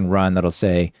that you can run that'll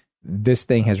say, this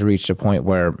thing has reached a point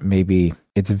where maybe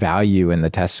its value in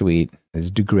the test suite is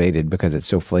degraded because it's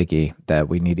so flaky that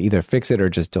we need to either fix it or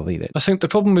just delete it. I think the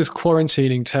problem with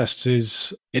quarantining tests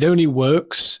is it only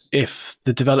works if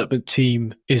the development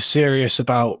team is serious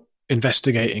about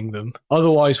investigating them.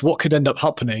 Otherwise, what could end up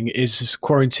happening is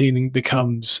quarantining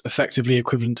becomes effectively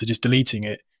equivalent to just deleting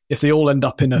it. If they all end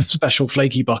up in a special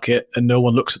flaky bucket and no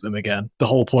one looks at them again, the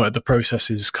whole point of the process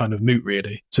is kind of moot,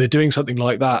 really. So doing something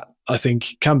like that, I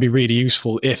think, can be really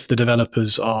useful if the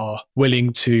developers are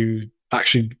willing to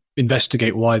actually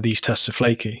investigate why these tests are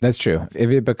flaky. That's true. If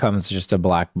it becomes just a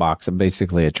black box,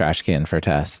 basically a trash can for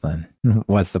tests, then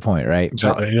what's the point, right?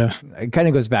 Exactly, yeah. It kind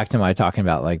of goes back to my talking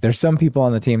about, like, there's some people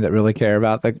on the team that really care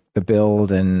about the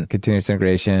build and continuous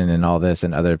integration and all this,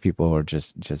 and other people who are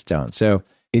just don't. So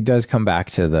it does come back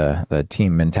to the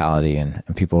team mentality and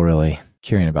people really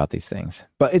caring about these things.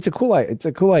 But it's a cool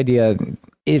idea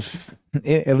if,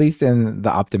 at least in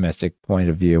the optimistic point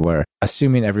of view, where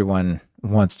assuming everyone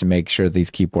wants to make sure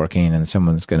these keep working and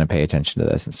someone's going to pay attention to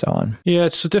this and so on. Yeah,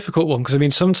 it's a difficult one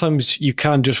because, sometimes you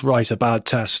can just write a bad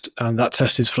test and that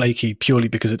test is flaky purely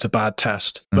because it's a bad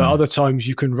test. But other times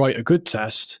you can write a good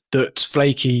test that's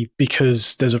flaky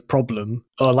because there's a problem.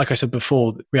 Like I said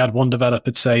before, we had one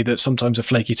developer say that sometimes a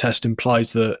flaky test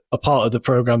implies that a part of the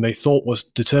program they thought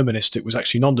was deterministic was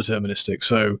actually non-deterministic.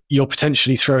 So you're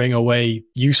potentially throwing away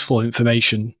useful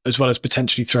information as well as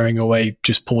potentially throwing away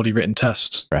just poorly written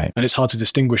tests. Right. And it's hard to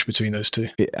distinguish between those two.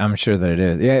 I'm sure that it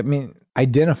is. Yeah,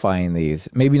 identifying these,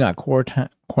 maybe not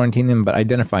quarantining them, but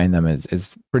identifying them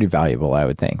is pretty valuable, I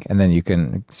would think. And then you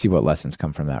can see what lessons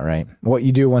come from that, right? What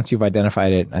you do once you've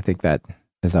identified it, I think that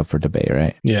is up for debate,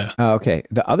 right? Yeah. Okay.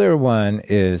 The other one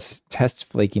is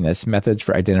Test Flakiness, Methods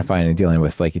for Identifying and Dealing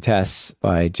with Flaky Tests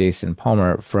by Jason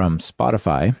Palmer from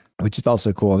Spotify, which is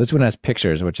also cool. This one has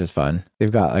pictures, which is fun.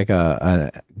 They've got like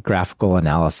a graphical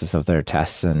analysis of their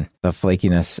tests and the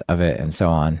flakiness of it and so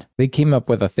on. They came up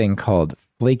with a thing called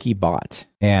Flaky bot,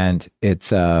 and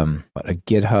it's a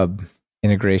GitHub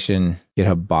integration,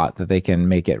 GitHub bot that they can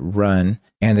make it run,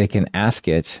 and they can ask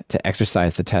it to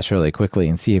exercise the test really quickly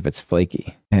and see if it's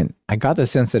flaky. And I got the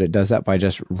sense that it does that by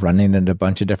just running it a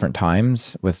bunch of different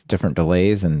times with different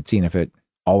delays and seeing if it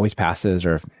always passes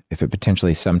or if it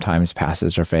potentially sometimes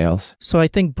passes or fails. So I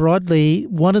think broadly,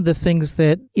 one of the things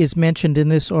that is mentioned in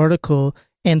this article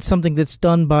and something that's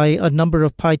done by a number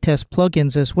of PyTest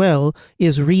plugins as well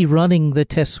is rerunning the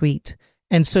test suite.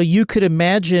 And so you could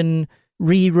imagine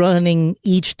rerunning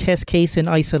each test case in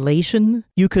isolation.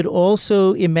 You could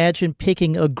also imagine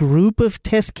picking a group of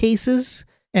test cases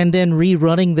and then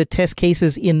rerunning the test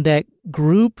cases in that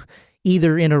group,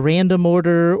 either in a random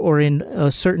order or in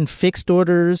certain fixed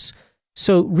orders.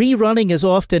 So rerunning is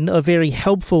often a very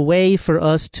helpful way for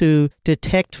us to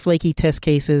detect flaky test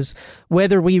cases,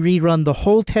 whether we rerun the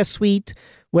whole test suite,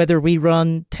 whether we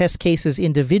run test cases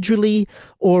individually,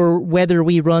 or whether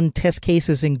we run test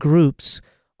cases in groups.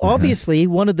 Obviously,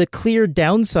 one of the clear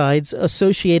downsides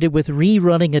associated with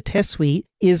rerunning a test suite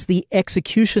is the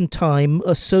execution time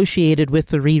associated with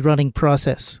the rerunning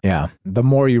process. Yeah. The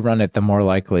more you run it, the more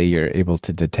likely you're able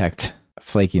to detect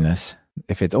flakiness.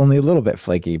 If it's only a little bit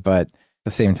flaky, but at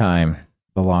the same time,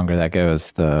 the longer that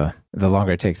goes, the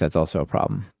longer it takes, that's also a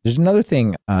problem. There's another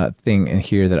thing in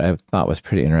here that I thought was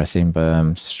pretty interesting, but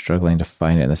I'm struggling to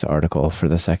find it in this article for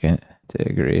the second.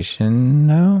 Integration,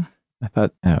 no? I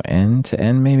thought, end to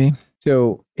end maybe.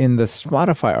 So in the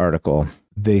Spotify article,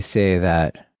 they say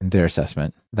that in their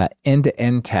assessment, that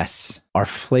end-to-end tests are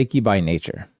flaky by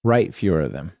nature, write fewer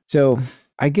of them. So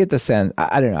I get the sense,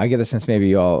 I don't know, I get the sense maybe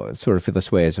you all sort of feel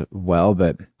this way as well,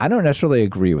 but I don't necessarily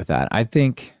agree with that. I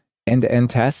think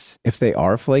end-to-end tests, if they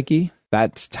are flaky,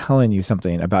 that's telling you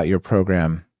something about your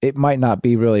program. It might not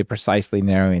be really precisely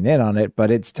narrowing in on it, but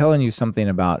it's telling you something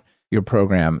about your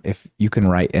program if you can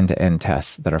write end-to-end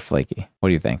tests that are flaky. What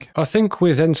do you think? I think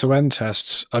with end-to-end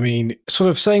tests, I mean, sort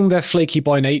of saying they're flaky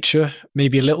by nature may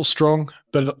be a little strong,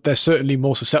 but they're certainly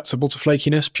more susceptible to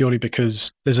flakiness purely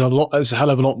because there's a hell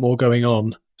of a lot more going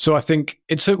on. So I think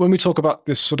when we talk about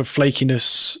this sort of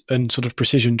flakiness and sort of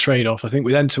precision trade-off, I think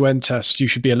with end-to-end tests, you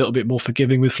should be a little bit more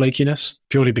forgiving with flakiness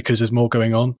purely because there's more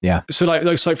going on. Yeah. So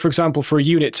like for example, for a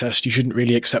unit test, you shouldn't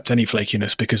really accept any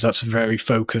flakiness because that's a very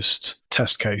focused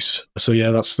test case. So yeah,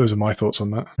 those are my thoughts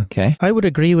on that. Okay. I would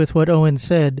agree with what Owen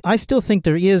said. I still think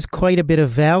there is quite a bit of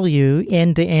value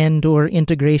end-to-end or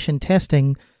integration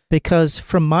testing because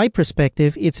from my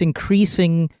perspective, it's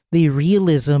increasing the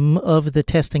realism of the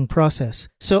testing process.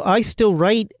 So I still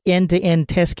write end-to-end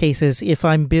test cases if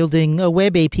I'm building a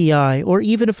web API or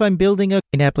even if I'm building an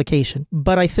application.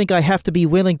 But I think I have to be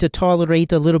willing to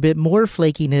tolerate a little bit more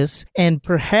flakiness and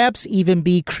perhaps even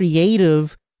be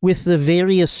creative with the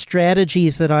various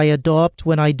strategies that I adopt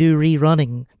when I do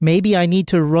rerunning. Maybe I need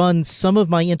to run some of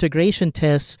my integration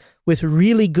tests with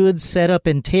really good setup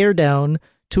and teardown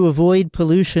to avoid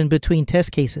pollution between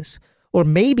test cases. Or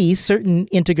maybe certain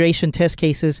integration test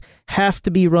cases have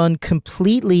to be run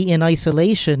completely in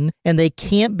isolation and they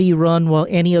can't be run while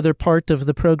any other part of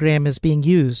the program is being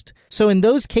used. So in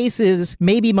those cases,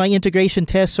 maybe my integration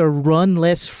tests are run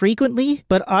less frequently,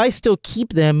 but I still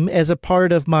keep them as a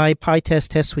part of my PyTest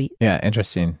test suite. Yeah,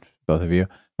 interesting, both of you.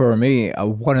 For me,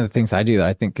 one of the things I do that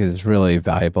I think is really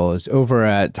valuable is over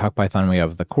at TalkPython, we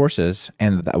have the courses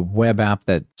and the web app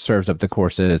that serves up the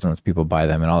courses and lets people buy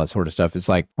them and all that sort of stuff. It's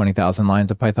like 20,000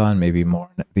 lines of Python, maybe more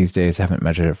these days. I haven't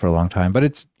measured it for a long time, but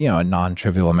it's, a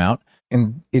non-trivial amount.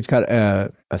 And it's got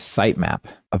a sitemap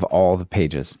of all the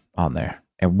pages on there.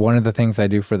 And one of the things I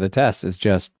do for the test is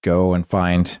just go and pull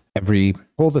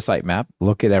the sitemap,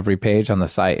 look at every page on the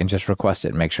site and just request it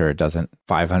and make sure it doesn't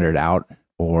 500 out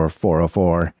or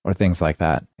 404 or things like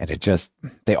that. And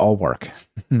they all work,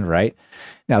 right?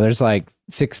 Now there's like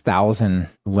 6,000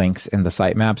 links in the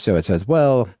sitemap. So it says,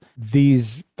 well,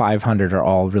 these 500 are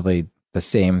all really the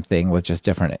same thing with just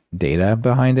different data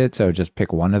behind it. So just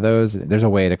pick one of those. There's a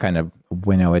way to kind of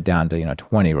winnow it down to,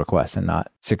 20 requests and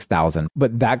not 6,000.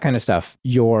 But that kind of stuff,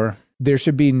 there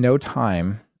should be no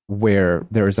time where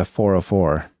there is a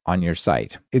 404 on your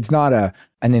site. It's not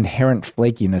an inherent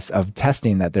flakiness of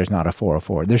testing that there's not a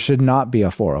 404. There should not be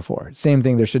a 404. Same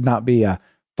thing, there should not be a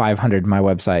 500, my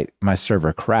website, my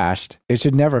server crashed. It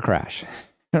should never crash,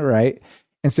 right?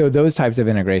 And so those types of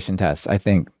integration tests, I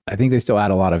think they still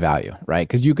add a lot of value, right?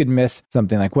 Because you could miss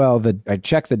something like, well, I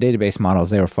checked the database models,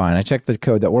 they were fine. I checked the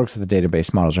code that works with the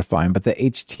database models are fine, but the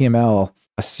HTML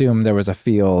assumed there was a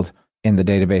field in the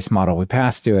database model we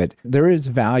passed to it. There is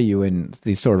value in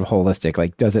these sort of holistic,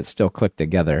 like, does it still click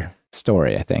together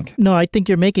story, I think. No, I think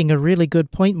you're making a really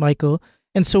good point, Michael.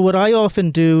 And so what I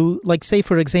often do, like say,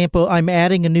 for example, I'm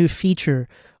adding a new feature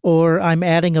or I'm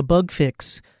adding a bug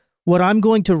fix. What I'm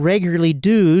going to regularly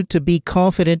do to be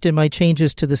confident in my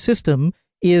changes to the system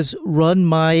is run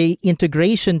my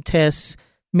integration tests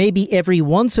maybe every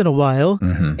once in a while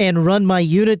and run my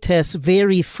unit tests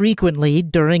very frequently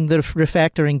during the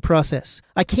refactoring process.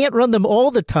 I can't run them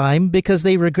all the time because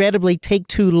they regrettably take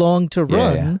too long to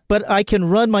run, but I can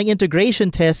run my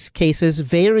integration test cases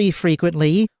very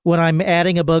frequently when I'm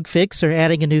adding a bug fix or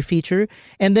adding a new feature,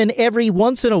 and then every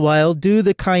once in a while do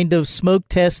the kind of smoke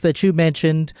test that you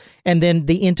mentioned and then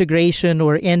the integration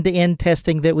or end-to-end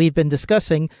testing that we've been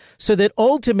discussing, so that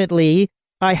ultimately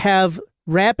I have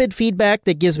rapid feedback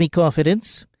that gives me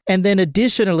confidence. And then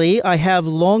additionally, I have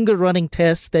longer running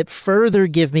tests that further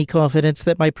give me confidence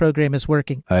that my program is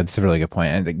working. That's a really good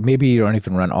point. And maybe you don't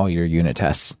even run all your unit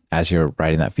tests as you're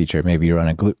writing that feature. Maybe you run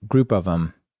a group of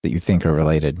them that you think are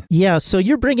related. Yeah, so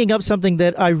you're bringing up something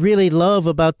that I really love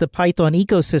about the Python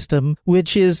ecosystem,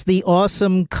 which is the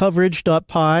awesome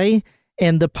coverage.py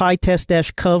and the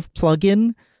pytest-cov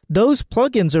plugin. Those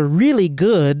plugins are really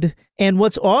good. And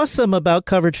what's awesome about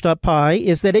coverage.py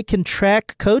is that it can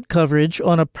track code coverage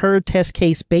on a per test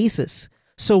case basis.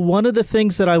 So one of the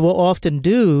things that I will often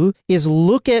do is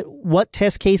look at what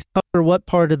test case cover what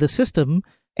part of the system.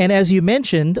 And as you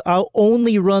mentioned, I'll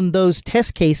only run those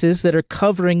test cases that are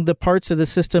covering the parts of the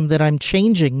system that I'm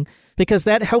changing, because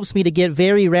that helps me to get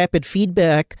very rapid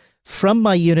feedback from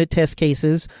my unit test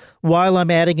cases while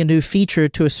I'm adding a new feature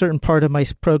to a certain part of my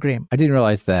program. I didn't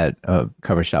realize that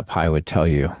coverage.py would tell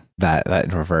you that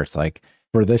in reverse, like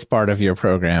for this part of your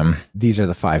program, these are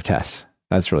the 5 tests.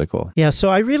 That's really cool. Yeah, so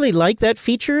I really like that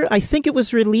feature. I think it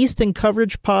was released in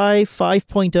coverage.py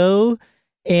 5.0,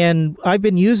 and I've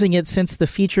been using it since the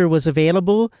feature was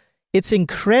available. It's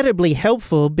incredibly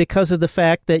helpful because of the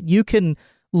fact that you can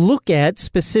look at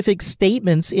specific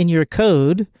statements in your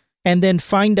code and then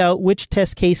find out which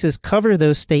test cases cover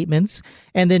those statements,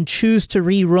 and then choose to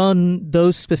rerun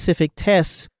those specific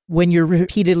tests when you're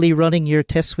repeatedly running your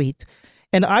test suite.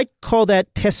 And I call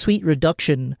that test suite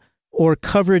reduction or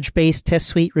coverage-based test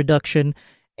suite reduction.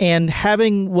 And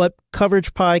having what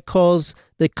coverage.py calls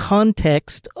the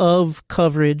context of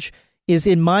coverage is,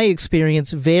 in my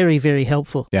experience, very, very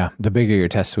helpful. Yeah, the bigger your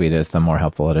test suite is, the more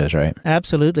helpful it is, right?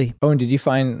 Absolutely. Oh, and did you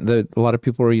find that a lot of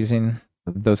people were using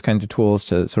those kinds of tools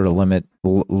to sort of limit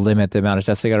the amount of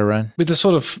tests they got to run? With the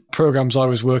sort of programs I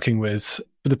was working with,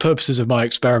 for the purposes of my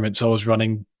experiments, I was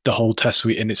running the whole test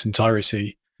suite in its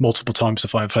entirety multiple times to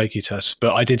find flaky tests,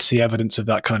 but I did see evidence of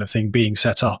that kind of thing being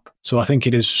set up. So I think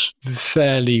it is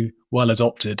fairly well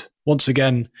adopted. Once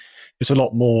again, it's a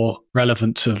lot more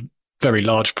relevant to very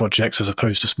large projects as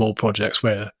opposed to small projects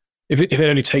where if it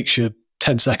only takes you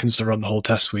 10 seconds to run the whole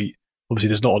test suite, obviously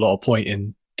there's not a lot of point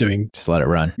in doing. Just let it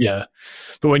run. Yeah.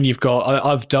 But when you've got,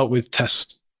 I've dealt with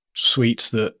test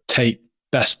suites that take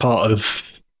best part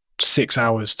of 6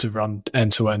 hours to run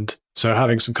end to end. So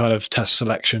having some kind of test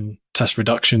selection, test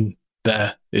reduction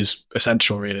there is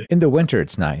essential, really. In the winter,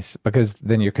 it's nice because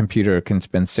then your computer can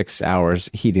spend 6 hours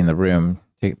heating the room.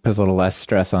 It puts a little less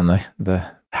stress on the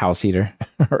house heater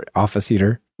or office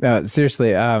heater. No,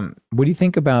 seriously, what do you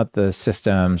think about the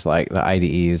systems like the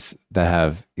IDEs that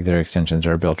have either extensions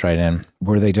or built right in,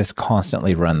 where they just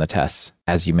constantly run the tests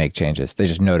as you make changes? They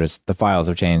just notice the files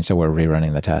have changed, so we're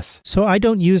rerunning the tests. So I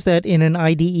don't use that in an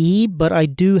IDE, but I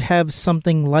do have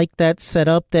something like that set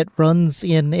up that runs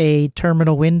in a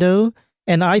terminal window.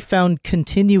 And I found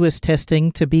continuous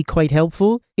testing to be quite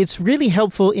helpful. It's really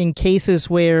helpful in cases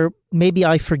where maybe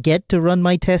I forget to run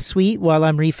my test suite while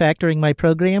I'm refactoring my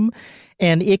program,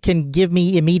 and it can give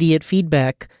me immediate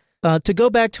feedback. To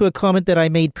go back to a comment that I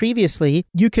made previously,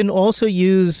 you can also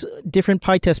use different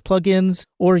PyTest plugins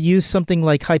or use something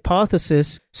like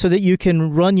Hypothesis so that you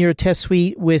can run your test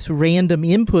suite with random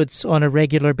inputs on a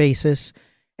regular basis.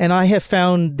 And I have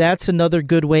found that's another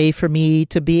good way for me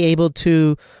to be able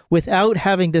to, without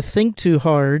having to think too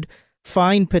hard,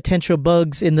 find potential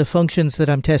bugs in the functions that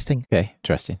I'm testing. Okay,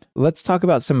 interesting. Let's talk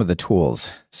about some of the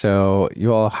tools. So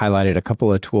you all highlighted a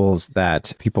couple of tools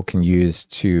that people can use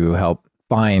to help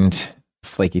find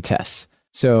flaky tests.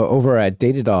 So over at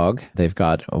Datadog, they've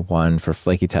got one for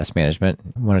flaky test management.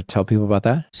 Want to tell people about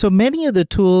that? So many of the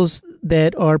tools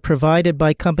that are provided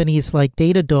by companies like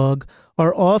Datadog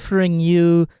are offering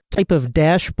you a type of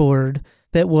dashboard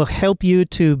that will help you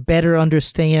to better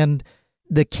understand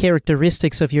the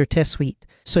characteristics of your test suite.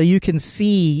 So you can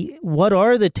see what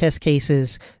are the test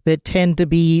cases that tend to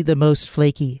be the most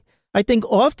flaky. I think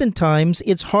oftentimes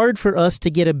it's hard for us to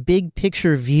get a big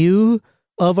picture view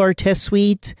of our test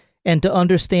suite and to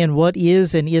understand what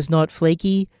is and is not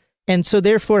flaky. And so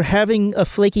therefore, having a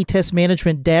Flaky test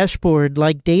management dashboard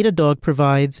like Datadog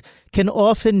provides can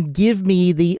often give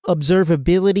me the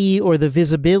observability or the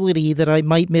visibility that I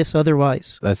might miss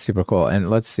otherwise. That's super cool. And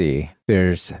let's see, I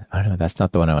don't know, that's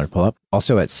not the one I want to pull up.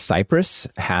 Also at Cypress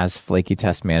has Flaky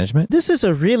test management. This is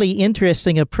a really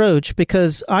interesting approach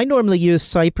because I normally use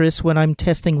Cypress when I'm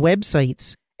testing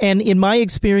websites. And in my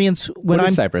experience, when What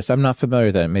is Cypress? I'm not familiar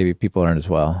with that. Maybe people aren't as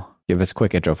well. Give us a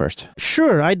quick intro first.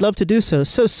 Sure, I'd love to do so.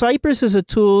 So Cypress is a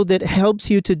tool that helps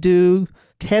you to do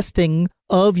testing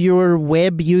of your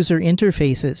web user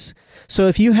interfaces. So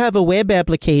if you have a web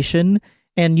application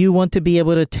and you want to be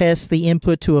able to test the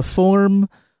input to a form,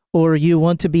 or you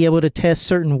want to be able to test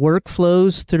certain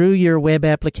workflows through your web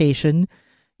application,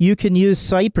 you can use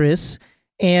Cypress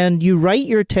and you write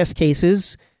your test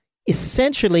cases.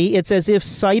 Essentially, it's as if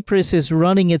Cypress is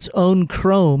running its own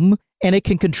Chrome, and it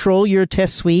can control your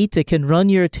test suite. It can run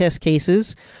your test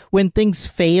cases. When things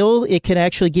fail, it can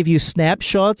actually give you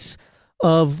snapshots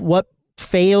of what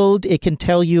failed. It can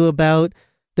tell you about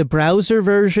the browser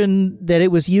version that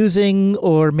it was using,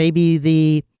 or maybe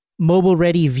the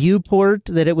mobile-ready viewport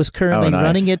that it was currently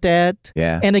running it at.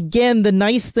 Yeah. And again, the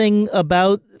nice thing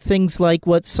about things like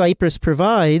what Cypress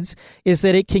provides is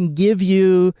that it can give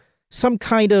you some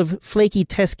kind of Flaky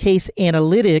test case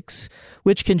analytics,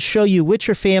 which can show you which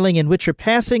are failing and which are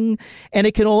passing. And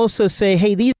it can also say,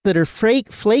 hey, these that are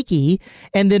flaky,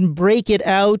 and then break it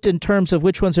out in terms of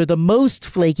which ones are the most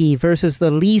flaky versus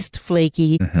the least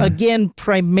flaky. Mm-hmm. Again,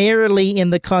 primarily in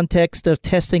the context of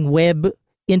testing web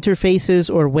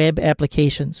interfaces or web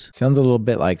applications. Sounds a little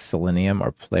bit like Selenium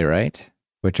or Playwright,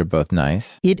 which are both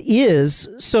nice. It is.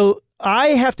 So I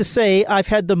have to say I've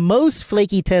had the most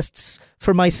flaky tests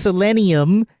for my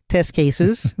Selenium test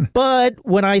cases, but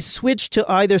when I switched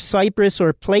to either Cypress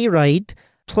or Playwright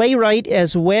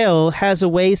as well has a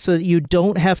way so that you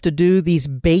don't have to do these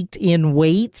baked-in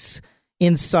weights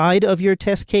inside of your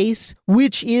test case,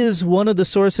 which is one of the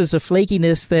sources of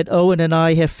flakiness that Owen and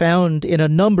I have found in a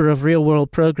number of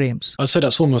real-world programs. I'd say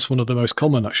that's almost one of the most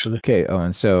common, actually. Okay,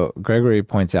 Owen, so Gregory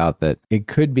points out that it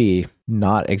could be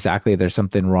not exactly there's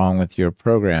something wrong with your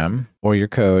program or your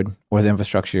code or the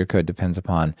infrastructure your code depends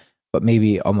upon, but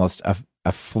maybe almost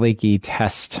a flaky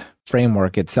test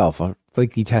framework itself, a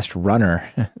flaky test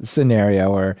runner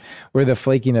scenario where the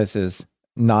flakiness is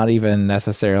not even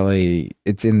necessarily,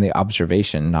 it's in the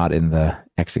observation, not in the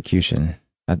execution.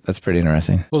 That's pretty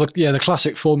interesting. Well, the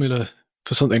classic formula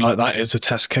for something like that is a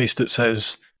test case that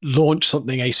says, launch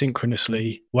something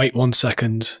asynchronously, wait 1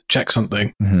 second, check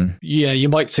something. Mm-hmm. Yeah, you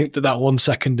might think that 1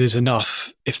 second is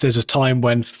enough. If there's a time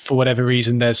when, for whatever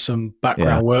reason, there's some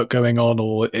background work going on,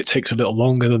 or it takes a little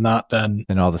longer than that, then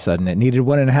all of a sudden it needed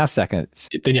 1.5 seconds.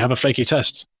 Then you have a flaky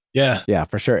test. Yeah. Yeah,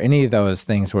 for sure. Any of those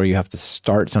things where you have to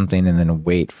start something and then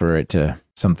wait for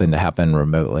something to happen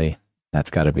remotely, that's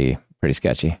got to be pretty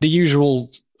sketchy. The usual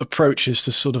approach is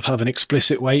to sort of have an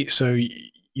explicit wait. So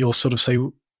you'll sort of say,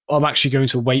 I'm actually going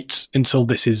to wait until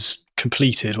this is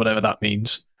completed, whatever that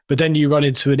means. But then you run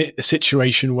into a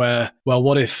situation where, well,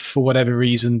 what if for whatever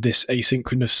reason this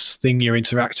asynchronous thing you're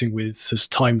interacting with has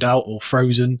timed out or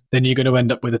frozen? Then you're going to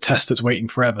end up with a test that's waiting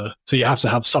forever. So you have to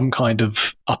have some kind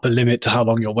of upper limit to how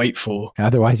long you'll wait for.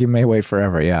 Otherwise, you may wait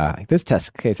forever. Yeah. This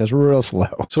test case is real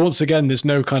slow. So once again, there's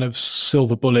no kind of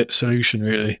silver bullet solution,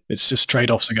 really. It's just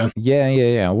trade-offs again.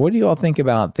 Yeah. What do you all think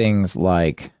about things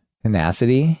like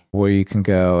Tenacity, where you can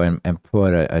go and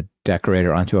put a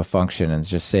decorator onto a function and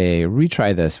just say,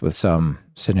 retry this with some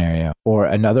scenario? Or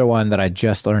another one that I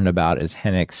just learned about is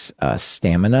Hennick's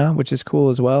Stamina, which is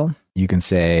cool as well. You can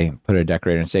say, put a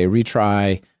decorator and say,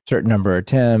 retry certain number of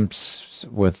attempts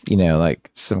with,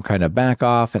 like some kind of back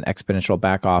off, an exponential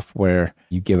back off, where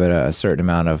you give it a certain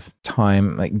amount of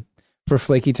time. Like for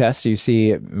flaky tests, you see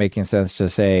it making sense to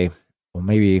say, well,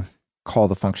 maybe call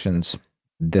the functions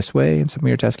this way in some of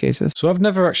your test cases. So I've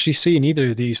never actually seen either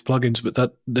of these plugins,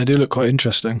 but they do look quite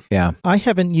interesting. Yeah. I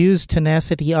haven't used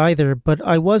Tenacity either, but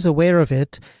I was aware of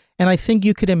it. And I think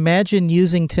you could imagine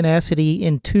using Tenacity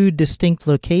in two distinct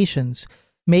locations.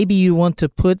 Maybe you want to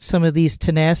put some of these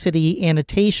Tenacity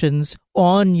annotations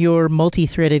on your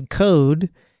multi-threaded code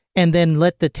and then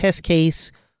let the test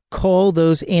case call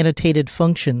those annotated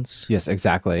functions. Yes,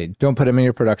 exactly. Don't put them in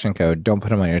your production code. Don't put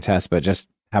them on your test, but just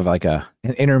have like an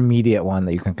intermediate one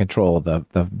that you can control the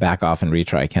back off and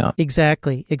retry count.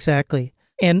 Exactly.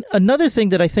 And another thing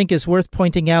that I think is worth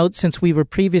pointing out, since we were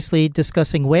previously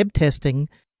discussing web testing,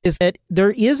 is that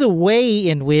there is a way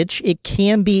in which it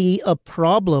can be a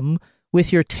problem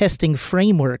with your testing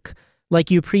framework, like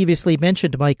you previously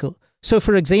mentioned, Michael. So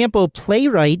for example,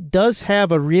 Playwright does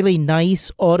have a really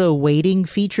nice auto waiting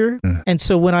feature. And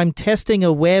so when I'm testing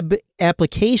a web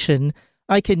application,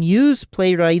 I can use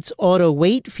Playwright's auto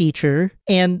wait feature,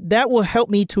 and that will help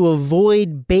me to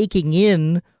avoid baking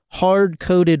in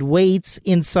hard-coded waits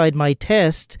inside my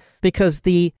test, because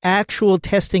the actual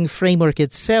testing framework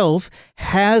itself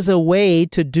has a way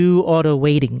to do auto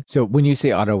waiting. So when you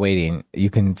say auto waiting, you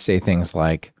can say things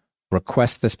like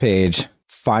request this page,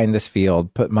 find this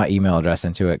field, put my email address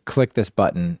into it, click this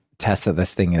button, test that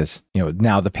this thing is,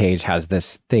 now the page has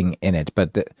this thing in it.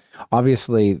 But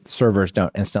obviously servers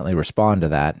don't instantly respond to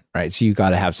that, right? So you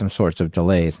got to have some sorts of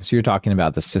delays. So you're talking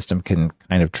about the system can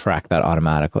kind of track that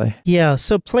automatically. Yeah,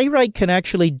 so Playwright can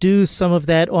actually do some of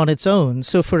that on its own.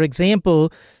 So for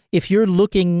example, if you're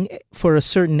looking for a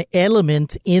certain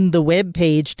element in the web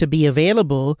page to be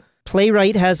available,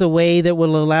 Playwright has a way that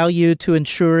will allow you to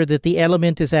ensure that the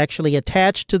element is actually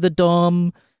attached to the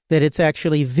DOM, that it's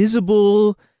actually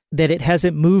visible, that it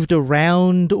hasn't moved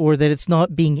around, or that it's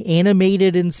not being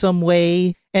animated in some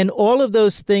way. And all of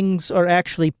those things are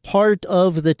actually part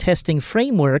of the testing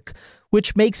framework,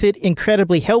 which makes it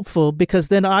incredibly helpful, because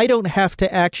then I don't have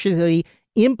to actually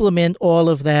implement all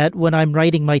of that when I'm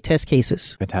writing my test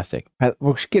cases. Fantastic.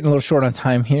 We're getting a little short on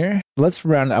time here.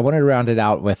 I wanted to round it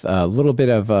out with a little bit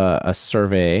of a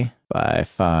survey, if I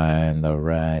find the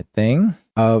right thing,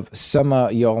 of some,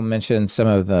 you all mentioned some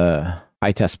of the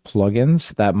PyTest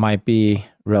plugins that might be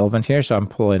relevant here. So I'm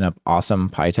pulling up Awesome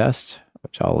PyTest,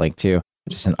 which I'll link to,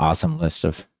 which is an awesome list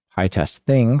of PyTest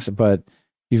things. But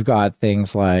you've got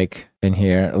things like in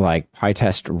here, like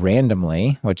PyTest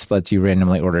randomly, which lets you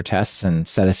randomly order tests and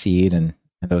set a seed and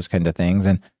those kinds of things,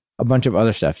 and a bunch of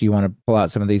other stuff. You want to pull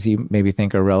out some of these you maybe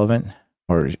think are relevant,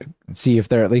 or see if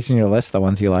they're at least in your list, the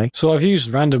ones you like? So I've used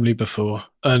randomly before.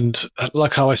 And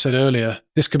like how I said earlier,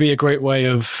 this could be a great way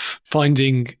of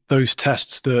finding those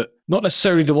tests that, not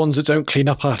necessarily the ones that don't clean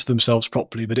up after themselves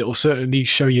properly, but it will certainly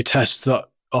show you tests that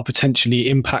are potentially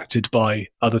impacted by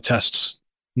other tests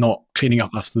not cleaning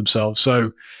up after themselves.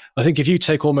 So I think if you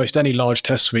take almost any large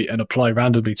test suite and apply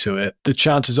randomly to it, the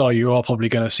chances are you are probably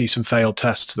going to see some failed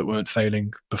tests that weren't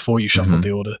failing before you shuffled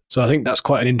the order. So I think that's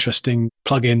quite an interesting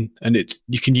plugin, and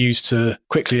you can use to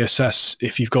quickly assess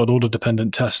if you've got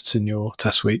order-dependent tests in your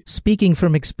test suite. Speaking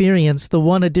from experience, the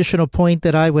one additional point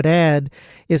that I would add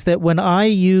is that when I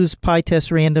use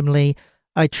PyTest randomly,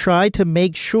 I try to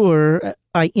make sure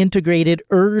I integrate it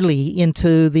early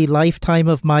into the lifetime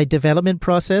of my development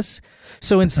process.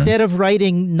 So instead of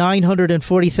writing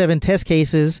 947 test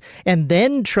cases and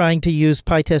then trying to use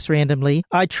PyTest randomly,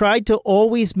 I tried to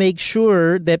always make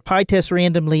sure that PyTest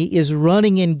randomly is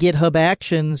running in GitHub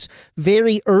Actions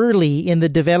very early in the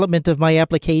development of my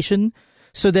application,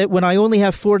 so that when I only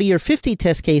have 40 or 50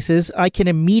 test cases, I can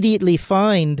immediately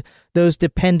find those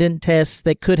dependent tests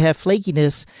that could have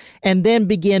flakiness, and then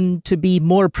begin to be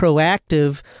more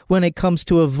proactive when it comes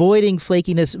to avoiding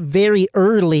flakiness very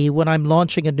early when I'm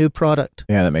launching a new product.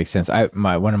 Yeah, that makes sense.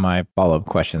 One of my follow-up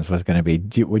questions was going to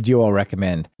be, would you all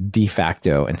recommend de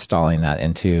facto installing that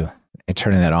into and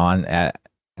turning that on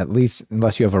at least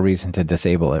unless you have a reason to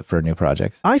disable it for new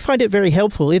projects? I find it very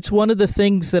helpful. It's one of the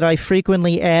things that I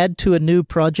frequently add to a new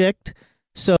project.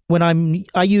 So when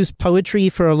I use Poetry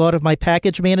for a lot of my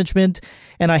package management,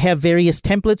 and I have various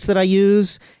templates that I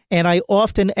use, and I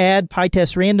often add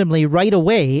PyTest randomly right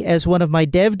away as one of my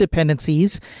dev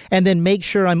dependencies, and then make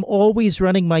sure I'm always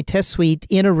running my test suite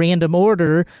in a random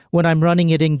order when I'm running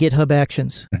it in GitHub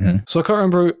Actions. So I can't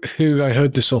remember who I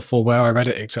heard this off or where I read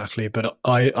it exactly, but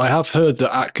I have heard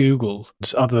that at Google,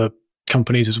 there's other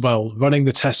companies as well, running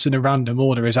the tests in a random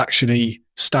order is actually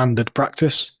standard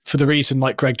practice for the reason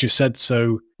like Greg just said.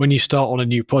 So when you start on a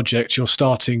new project, you're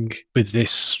starting with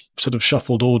this sort of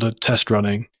shuffled order test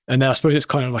running. And I suppose it's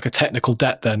kind of like a technical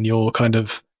debt then. You're kind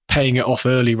of paying it off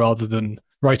early rather than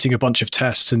writing a bunch of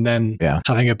tests and then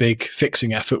having a big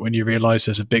fixing effort when you realize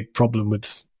there's a big problem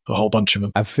with a whole bunch of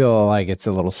them. I feel like it's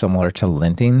a little similar to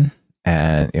linting,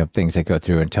 and things that go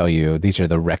through and tell you these are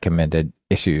the recommended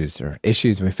issues or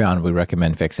issues we found we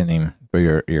recommend fixing for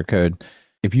your code.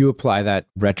 If you apply that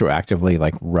retroactively,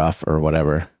 like rough or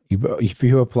whatever, if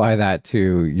you apply that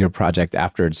to your project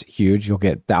after it's huge, you'll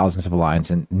get thousands of lines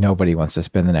and nobody wants to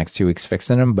spend the next 2 weeks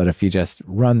fixing them. But if you just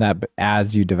run that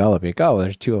as you develop, you go, oh,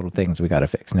 there's 2 little things we got to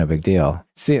fix. No big deal.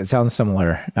 See, it sounds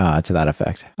similar to that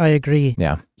effect. I agree.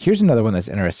 Yeah. Here's another one that's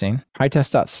interesting.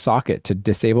 PyTest.socket to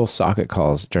disable socket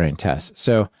calls during tests.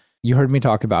 So you heard me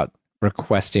talk about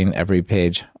requesting every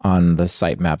page on the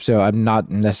sitemap. So I'm not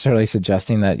necessarily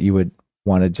suggesting that you would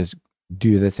want to just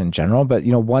do this in general, but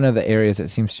one of the areas it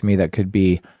seems to me that could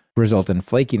be result in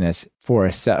flakiness for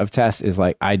a set of tests is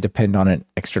like, I depend on an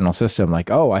external system. Like,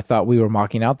 oh, I thought we were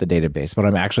mocking out the database, but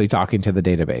I'm actually talking to the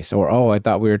database. Or, oh, I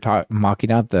thought we were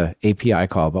mocking out the API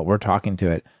call, but we're talking to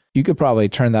it. You could probably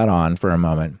turn that on for a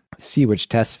moment, see which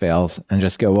test fails, and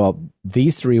just go, well,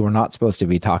 these three were not supposed to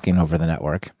be talking over the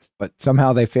network, but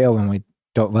somehow they fail when we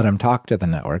don't let them talk to the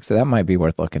network. So that might be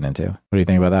worth looking into. What do you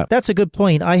think about that? That's a good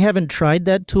point. I haven't tried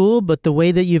that tool, but the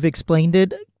way that you've explained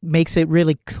it makes it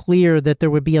really clear that there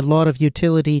would be a lot of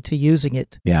utility to using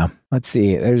it. Yeah. Let's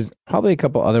see. There's probably a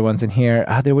couple other ones in here.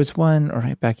 There was one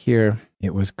right back here.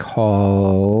 It was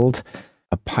called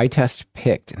a PyTest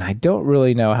picked. And I don't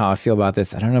really know how I feel about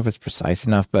this. I don't know if it's precise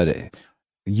enough, but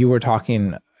you were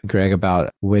talking, Greg,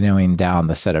 about winnowing down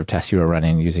the set of tests you were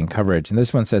running using coverage. And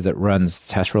this one says it runs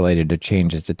tests related to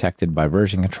changes detected by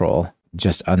version control,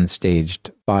 just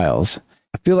unstaged files.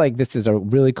 I feel like this is a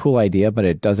really cool idea, but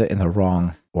it does it in the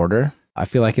wrong order. I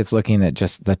feel like it's looking at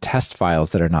just the test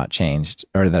files that are not changed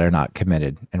or that are not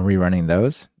committed and rerunning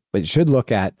those. But it should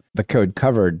look at the code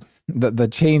covered, the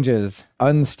changes,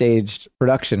 unstaged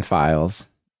production files,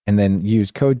 and then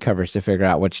use code covers to figure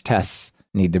out which tests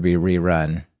need to be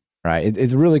rerun. Right.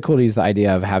 It's really cool to use the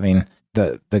idea of having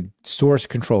the source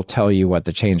control tell you what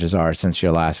the changes are since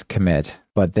your last commit.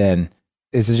 But then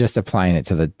this is just applying it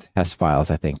to the test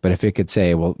files, I think. But if it could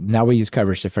say, well, now we use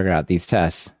coverage to figure out these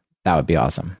tests, that would be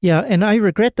awesome. Yeah. And I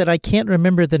regret that I can't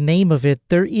remember the name of it.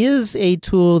 There is a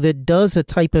tool that does a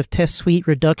type of test suite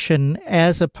reduction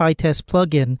as a PyTest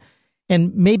plugin.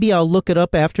 And maybe I'll look it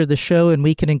up after the show and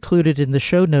we can include it in the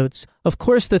show notes. Of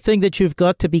course, the thing that you've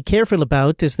got to be careful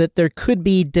about is that there could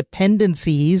be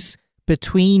dependencies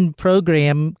between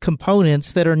program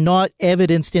components that are not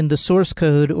evidenced in the source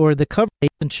code or the cover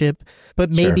relationship, but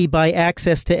maybe by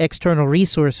access to external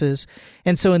resources.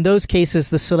 And so in those cases,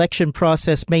 the selection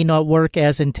process may not work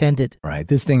as intended. Right.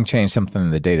 This thing changed something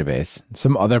in the database.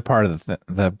 Some other part of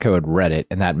the code read it,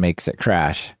 and that makes it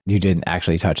crash. You didn't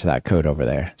actually touch that code over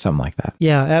there. Something like that.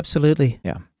 Yeah, absolutely.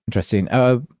 Yeah. Interesting.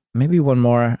 Maybe one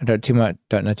more. I don't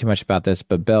know too much about this,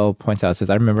 but Bill points out, says,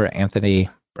 I remember Anthony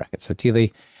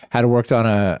Sotili had worked on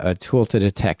a tool to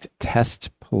detect test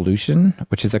pollution,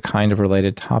 which is a kind of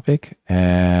related topic.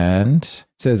 And it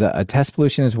says a test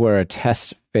pollution is where a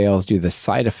test fails due to the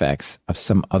side effects of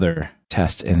some other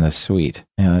test in the suite.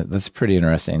 Yeah, that's pretty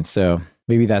interesting. So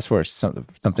maybe that's where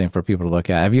something for people to look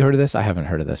at. Have you heard of this? I haven't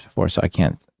heard of this before, so I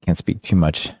can't speak too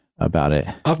much about it.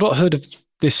 I've not heard of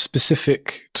this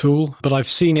specific tool, but I've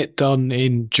seen it done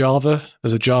in Java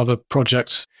as a Java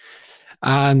project.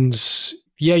 And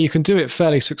yeah, you can do it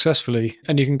fairly successfully,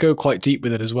 and you can go quite deep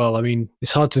with it as well. I mean,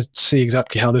 it's hard to see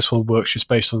exactly how this one works just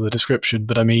based on the description,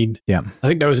 but I mean, I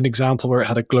think there was an example where it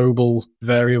had a global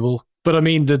variable. But I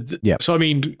mean, so I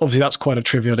mean, obviously that's quite a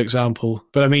trivial example,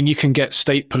 but I mean, you can get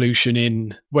state pollution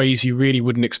in ways you really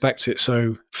wouldn't expect it.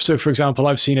 So for example,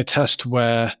 I've seen a test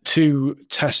where two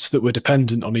tests that were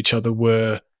dependent on each other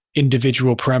were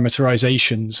individual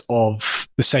parameterizations of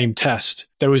the same test.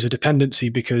 There was a dependency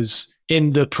because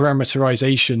in the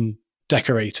parameterization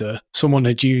decorator, someone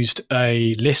had used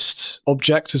a list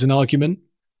object as an argument.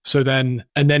 And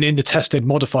then in the test, they'd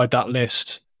modified that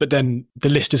list, but then the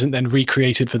list isn't then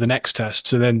recreated for the next test.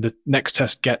 So then the next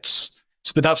test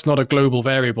but that's not a global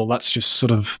variable. That's just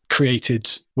sort of created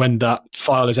when that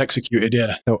file is executed.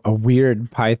 Yeah. So a weird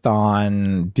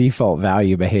Python default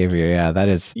value behavior. Yeah, that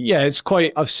is. Yeah,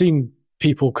 I've seen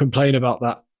people complain about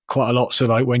that quite a lot. So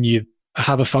like when you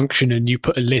have a function and you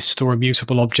put a list or a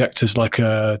mutable object as like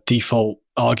a default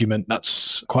argument,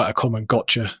 that's quite a common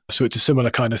gotcha. So it's a similar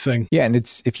kind of thing. Yeah, and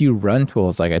it's if you run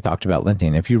tools like I talked about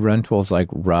linting, if you run tools like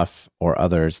Rough or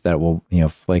others that will,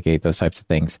 flakegate those types of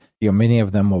things, many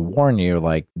of them will warn you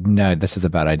like, no, this is a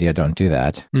bad idea, don't do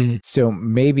that. So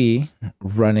maybe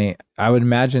I would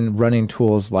imagine running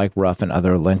tools like Rough and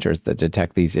other linters that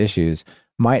detect these issues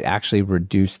might actually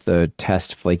reduce the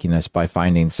test flakiness by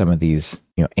finding some of these,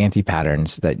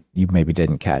 anti-patterns that you maybe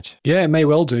didn't catch. Yeah, it may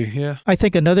well do, yeah. I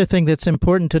think another thing that's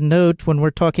important to note when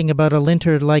we're talking about a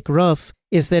linter like Rough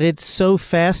is that it's so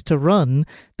fast to run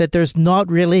that there's not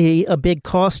really a big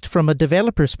cost from a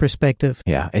developer's perspective.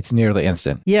 Yeah, it's nearly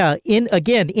instant. Yeah,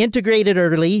 integrate it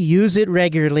early, use it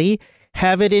regularly,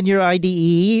 have it in your IDE,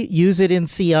 use it in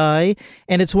CI,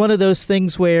 and it's one of those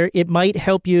things where it might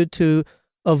help you to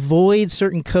avoid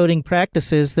certain coding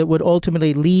practices that would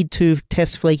ultimately lead to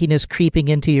test flakiness creeping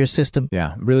into your system.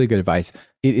 Yeah, really good advice.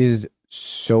 It is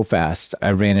so fast.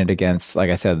 I ran it against,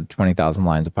 like I said, 20,000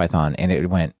 lines of Python, and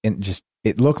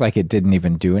it looked like it didn't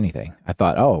even do anything. I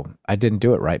thought, oh, I didn't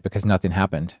do it right because nothing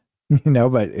happened,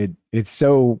 but it's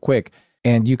so quick.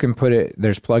 And you can put it,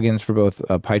 there's plugins for both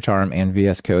PyCharm and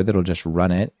VS Code that'll just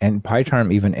run it. And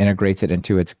PyCharm even integrates it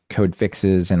into its code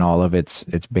fixes and all of its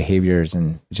behaviors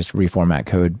and just reformat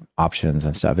code options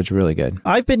and stuff. It's really good.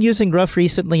 I've been using Rough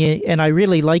recently, and I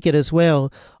really like it as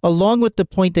well. Along with the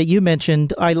point that you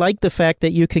mentioned, I like the fact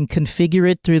that you can configure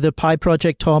it through the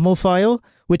PyProject TOML file,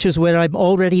 which is where I'm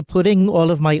already putting all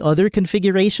of my other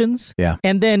configurations. Yeah.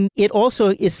 And then it also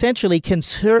essentially can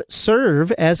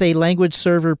serve as a language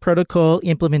server protocol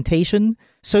implementation.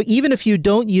 So even if you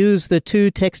don't use the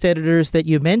two text editors that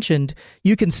you mentioned,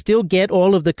 you can still get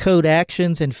all of the code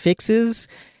actions and fixes.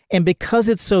 And because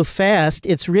it's so fast,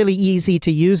 it's really easy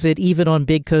to use it even on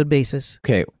big code bases.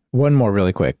 Okay, one more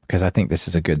really quick, because I think this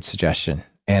is a good suggestion.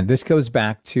 And this goes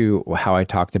back to how I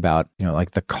talked about,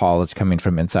 like the call is coming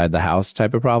from inside the house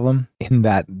type of problem, in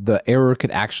that the error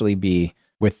could actually be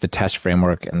with the test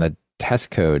framework and the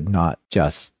test code, not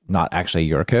actually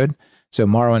your code. So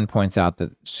Marwan points out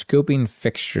that scoping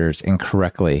fixtures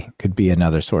incorrectly could be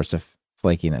another source of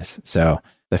flakiness. So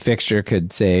the fixture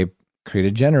could say, create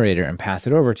a generator and pass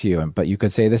it over to you. But you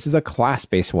could say this is a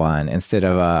class-based one instead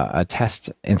of a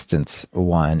test instance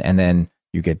one. And then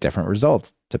you get different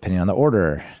results depending on the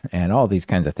order and all these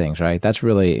kinds of things, right? That's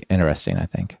really interesting, I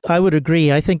think. I would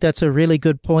agree. I think that's a really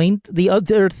good point. The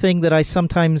other thing that I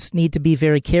sometimes need to be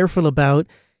very careful about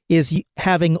is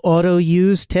having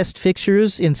auto-use test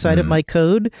fixtures inside of my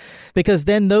code, because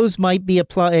then those might be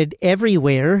applied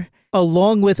everywhere,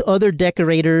 along with other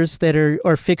decorators that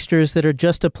are fixtures that are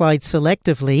just applied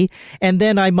selectively. And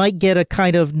then I might get a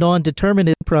kind of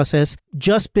non-determinate process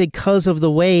just because of the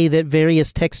way that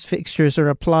various text fixtures are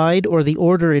applied or the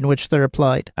order in which they're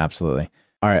applied. Absolutely.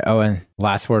 All right, Owen,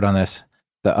 last word on this.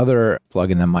 The other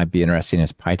plugin that might be interesting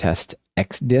is PyTest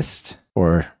XDist,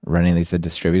 or running these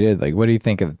distributed. Like, what do you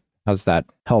think of, how's that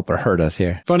help or hurt us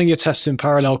here? Running your tests in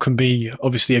parallel can be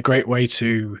obviously a great way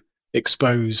to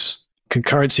expose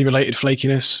concurrency related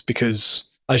flakiness, because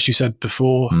as you said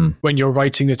before, when you're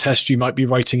writing the test, you might be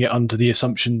writing it under the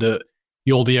assumption that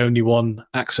you're the only one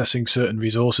accessing certain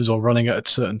resources or running at a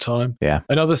certain time. Yeah.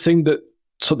 Another thing that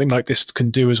something like this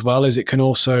can do as well is it can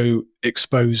also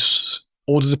expose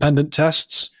order dependent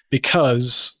tests,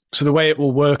 because so the way it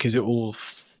will work is it will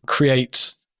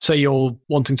create, say you're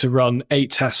wanting to run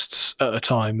 8 tests at a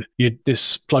time,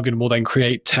 this plugin will then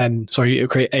create it'll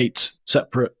create 8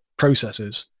 separate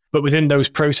processes. But within those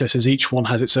processes, each one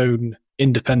has its own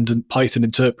independent Python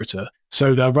interpreter.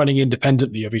 So they're running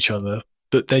independently of each other.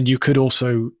 But then you could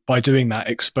also, by doing that,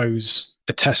 expose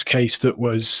a test case that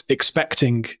was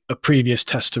expecting a previous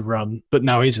test to run, but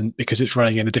now isn't because it's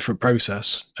running in a different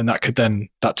process. And that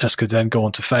test could then go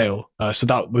on to fail. So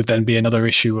that would then be another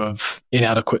issue of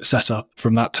inadequate setup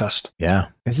from that test. Yeah.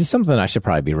 This is something I should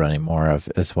probably be running more of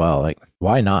as well. Like,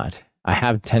 why not? I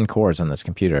have 10 cores on this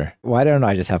computer. Why don't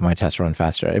I just have my test run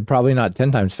faster? It probably not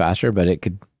 10 times faster, but it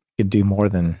could do more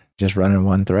than just running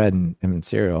one thread in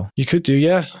serial. You could do,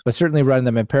 yeah. But certainly running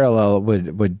them in parallel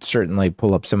would certainly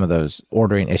pull up some of those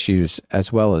ordering issues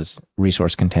as well as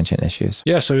resource contention issues.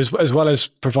 Yeah, so as well as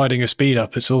providing a speed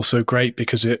up, it's also great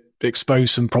because it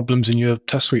exposed some problems in your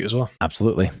test suite as well.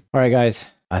 Absolutely. All right, guys.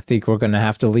 I think we're going to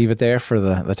have to leave it there for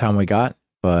the time we got.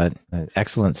 But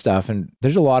excellent stuff. And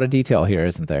there's a lot of detail here,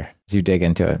 isn't there, as you dig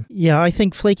into it? Yeah, I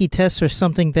think flaky tests are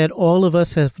something that all of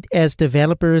us as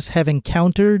developers have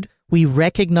encountered. We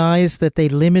recognize that they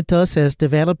limit us as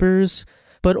developers,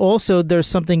 but also there's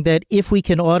something that if we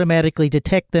can automatically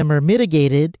detect them or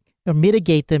mitigate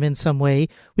them in some way,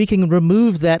 we can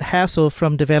remove that hassle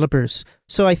from developers.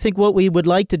 So I think what we would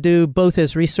like to do, both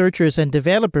as researchers and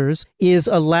developers, is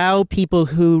allow people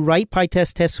who write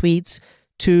PyTest test suites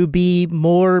to be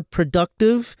more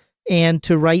productive and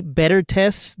to write better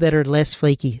tests that are less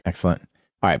flaky. Excellent.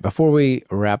 All right, before we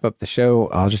wrap up the show,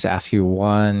 I'll just ask you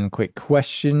one quick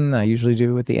question I usually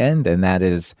do at the end, and that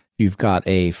is, you've got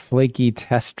a flaky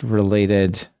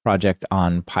test-related project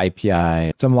on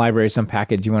PyPI, some library, some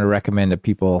package you want to recommend to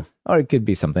people, or it could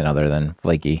be something other than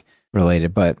flaky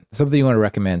related, but something you want to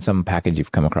recommend, some package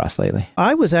you've come across lately.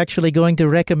 I was actually going to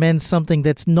recommend something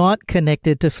that's not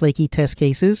connected to flaky test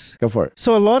cases. Go for it.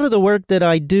 So a lot of the work that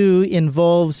I do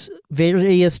involves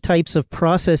various types of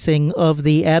processing of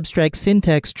the abstract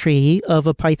syntax tree of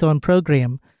a Python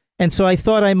program. And so I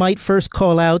thought I might first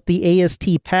call out the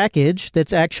AST package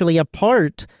that's actually a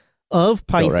part of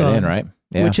Python. Go right in, right?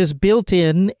 Yeah. Which is built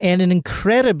in and an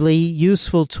incredibly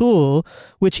useful tool,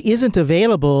 which isn't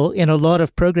available in a lot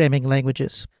of programming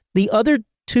languages. The other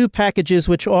 2 packages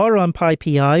which are on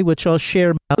PyPI, which I'll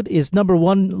share out, is number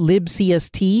 1,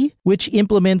 libcst, which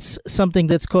implements something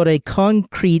that's called a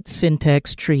concrete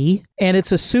syntax tree. And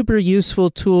it's a super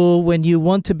useful tool when you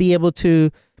want to be able to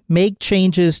make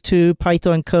changes to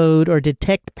Python code or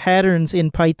detect patterns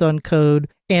in Python code,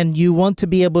 and you want to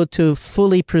be able to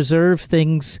fully preserve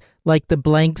things like the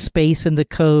blank space in the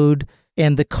code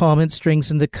and the comment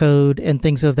strings in the code and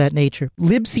things of that nature.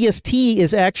 libcst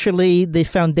is actually the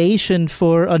foundation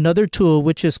for another tool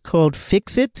which is called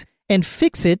Fixit. And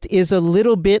Fixit is a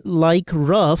little bit like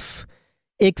Rough,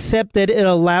 except that it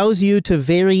allows you to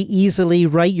very easily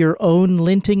write your own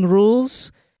linting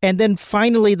rules. And then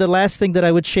finally, the last thing that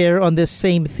I would share on this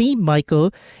same theme,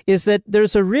 Michael, is that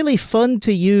there's a really fun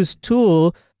to use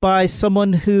tool by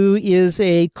someone who is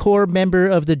a core member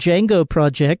of the Django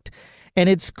project, and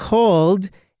it's called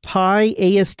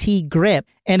PyAST-grep.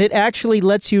 And it actually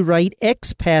lets you write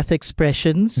XPath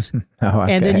expressions.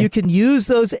 Okay. And then you can use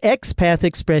those XPath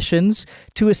expressions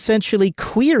to essentially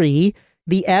query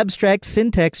the abstract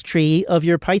syntax tree of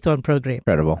your Python program.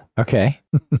 Incredible. Okay.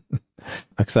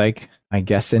 Looks like, I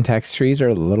guess syntax trees are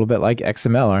a little bit like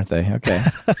XML, aren't they? Okay.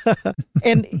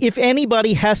 And if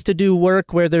anybody has to do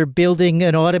work where they're building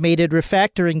an automated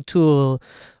refactoring tool,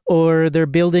 or they're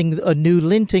building a new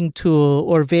linting tool,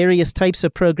 or various types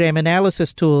of program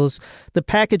analysis tools, the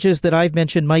packages that I've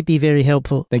mentioned might be very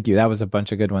helpful. Thank you. That was a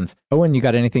bunch of good ones. Owen, you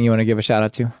got anything you want to give a shout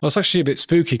out to? Well, it's actually a bit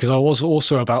spooky because I was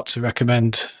also about to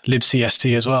recommend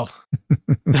libcst as well.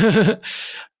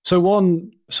 So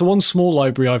one small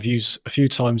library I've used a few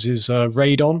times is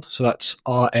Radon. So that's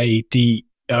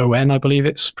Radon, I believe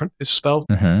it's spelled.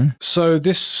 Mm-hmm. So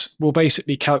this will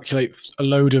basically calculate a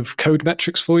load of code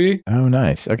metrics for you. Oh,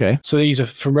 nice. Okay. So these are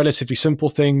from relatively simple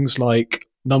things like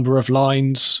number of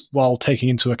lines while taking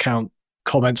into account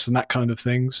comments and that kind of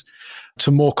things,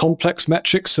 to more complex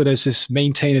metrics. So there's this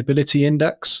maintainability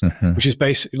index, which is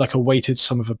basically like a weighted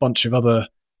sum of a bunch of other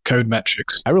code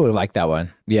metrics. I really like that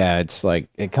one. Yeah, it's like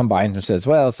it combines and says,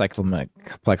 well, cycle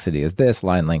complexity is this,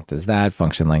 line length is that,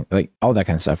 function length, like all that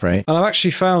kind of stuff, right? And I've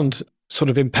actually found sort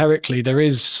of empirically there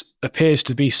appears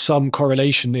to be some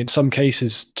correlation in some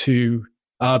cases to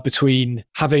between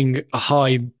having a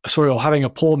poor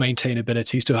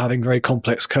maintainability to having very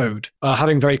complex code,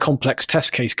 having very complex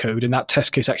test case code, and that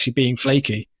test case actually being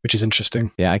flaky, which is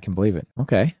interesting. Yeah, I can believe it.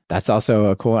 Okay. That's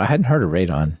also a cool, I hadn't heard of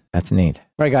Radon. That's neat.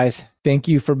 All right, guys. Thank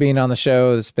you for being on the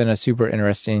show. It's been a super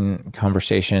interesting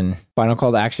conversation. Final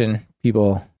call to action.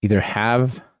 People either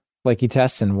have flaky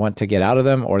tests and want to get out of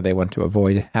them, or they want to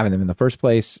avoid having them in the first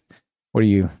place. What do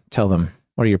you tell them?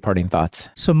 What are your parting thoughts?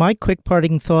 So my quick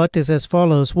parting thought is as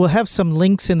follows. We'll have some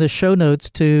links in the show notes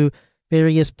to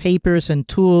various papers and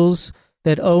tools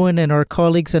that Owen and our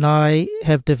colleagues and I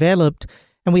have developed,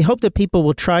 and we hope that people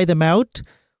will try them out.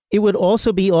 It would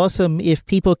also be awesome if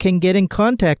people can get in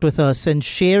contact with us and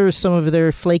share some of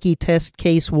their flaky test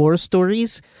case war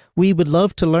stories. We would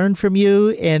love to learn from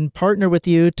you and partner with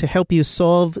you to help you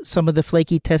solve some of the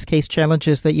flaky test case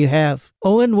challenges that you have.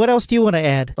 Owen, what else do you want to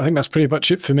add? I think that's pretty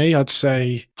much it for me. I'd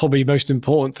say probably most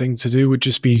important thing to do would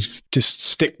just be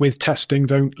stick with testing.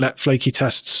 Don't let flaky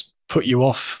tests put you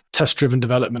off test-driven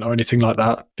development or anything like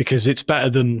that, because it's better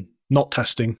than not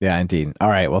testing. Yeah, indeed. All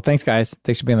right. Well, thanks, guys.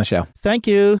 Thanks for being on the show. Thank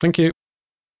you. Thank you.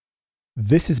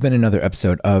 This has been another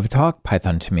episode of Talk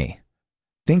Python to Me.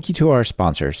 Thank you to our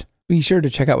sponsors. Be sure to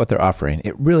check out what they're offering.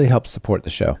 It really helps support the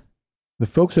show. The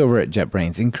folks over at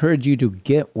JetBrains encourage you to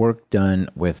get work done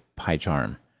with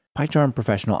PyCharm. PyCharm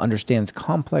Professional understands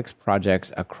complex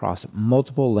projects across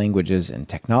multiple languages and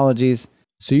technologies,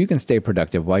 so you can stay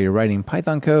productive while you're writing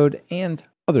Python code and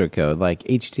other code like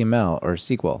HTML or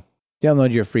SQL.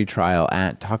 Download your free trial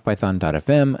at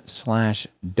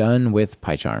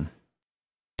talkpython.fm/donewithpycharm.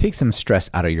 Take some stress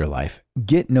out of your life.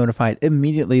 Get notified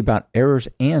immediately about errors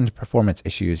and performance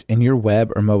issues in your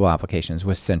web or mobile applications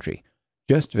with Sentry.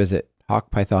 Just visit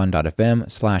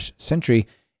talkpython.fm/Sentry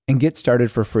and get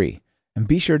started for free. And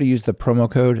be sure to use the promo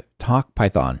code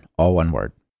TalkPython, all one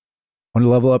word. Want to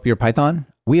level up your Python?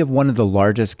 We have one of the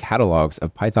largest catalogs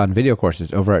of Python video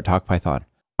courses over at TalkPython.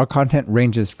 Our content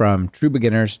ranges from true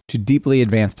beginners to deeply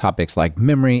advanced topics like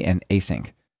memory and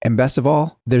async. And best of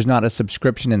all, there's not a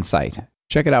subscription in sight.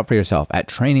 Check it out for yourself at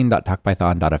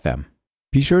training.talkpython.fm.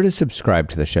 Be sure to subscribe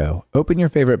to the show. Open your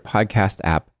favorite podcast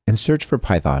app and search for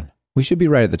Python. We should be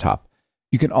right at the top.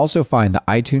 You can also find the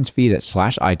iTunes feed at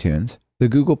 /iTunes, the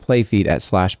Google Play feed at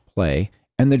 /Play,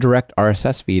 and the direct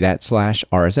RSS feed at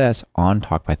 /RSS on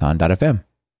talkpython.fm.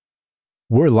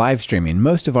 We're live streaming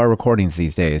most of our recordings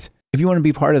these days. If you want to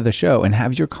be part of the show and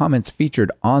have your comments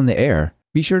featured on the air,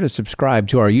 be sure to subscribe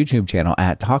to our YouTube channel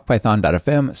at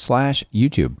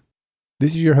talkpython.fm/YouTube.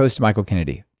 This is your host, Michael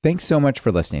Kennedy. Thanks so much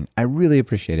for listening. I really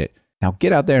appreciate it. Now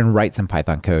get out there and write some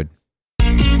Python code.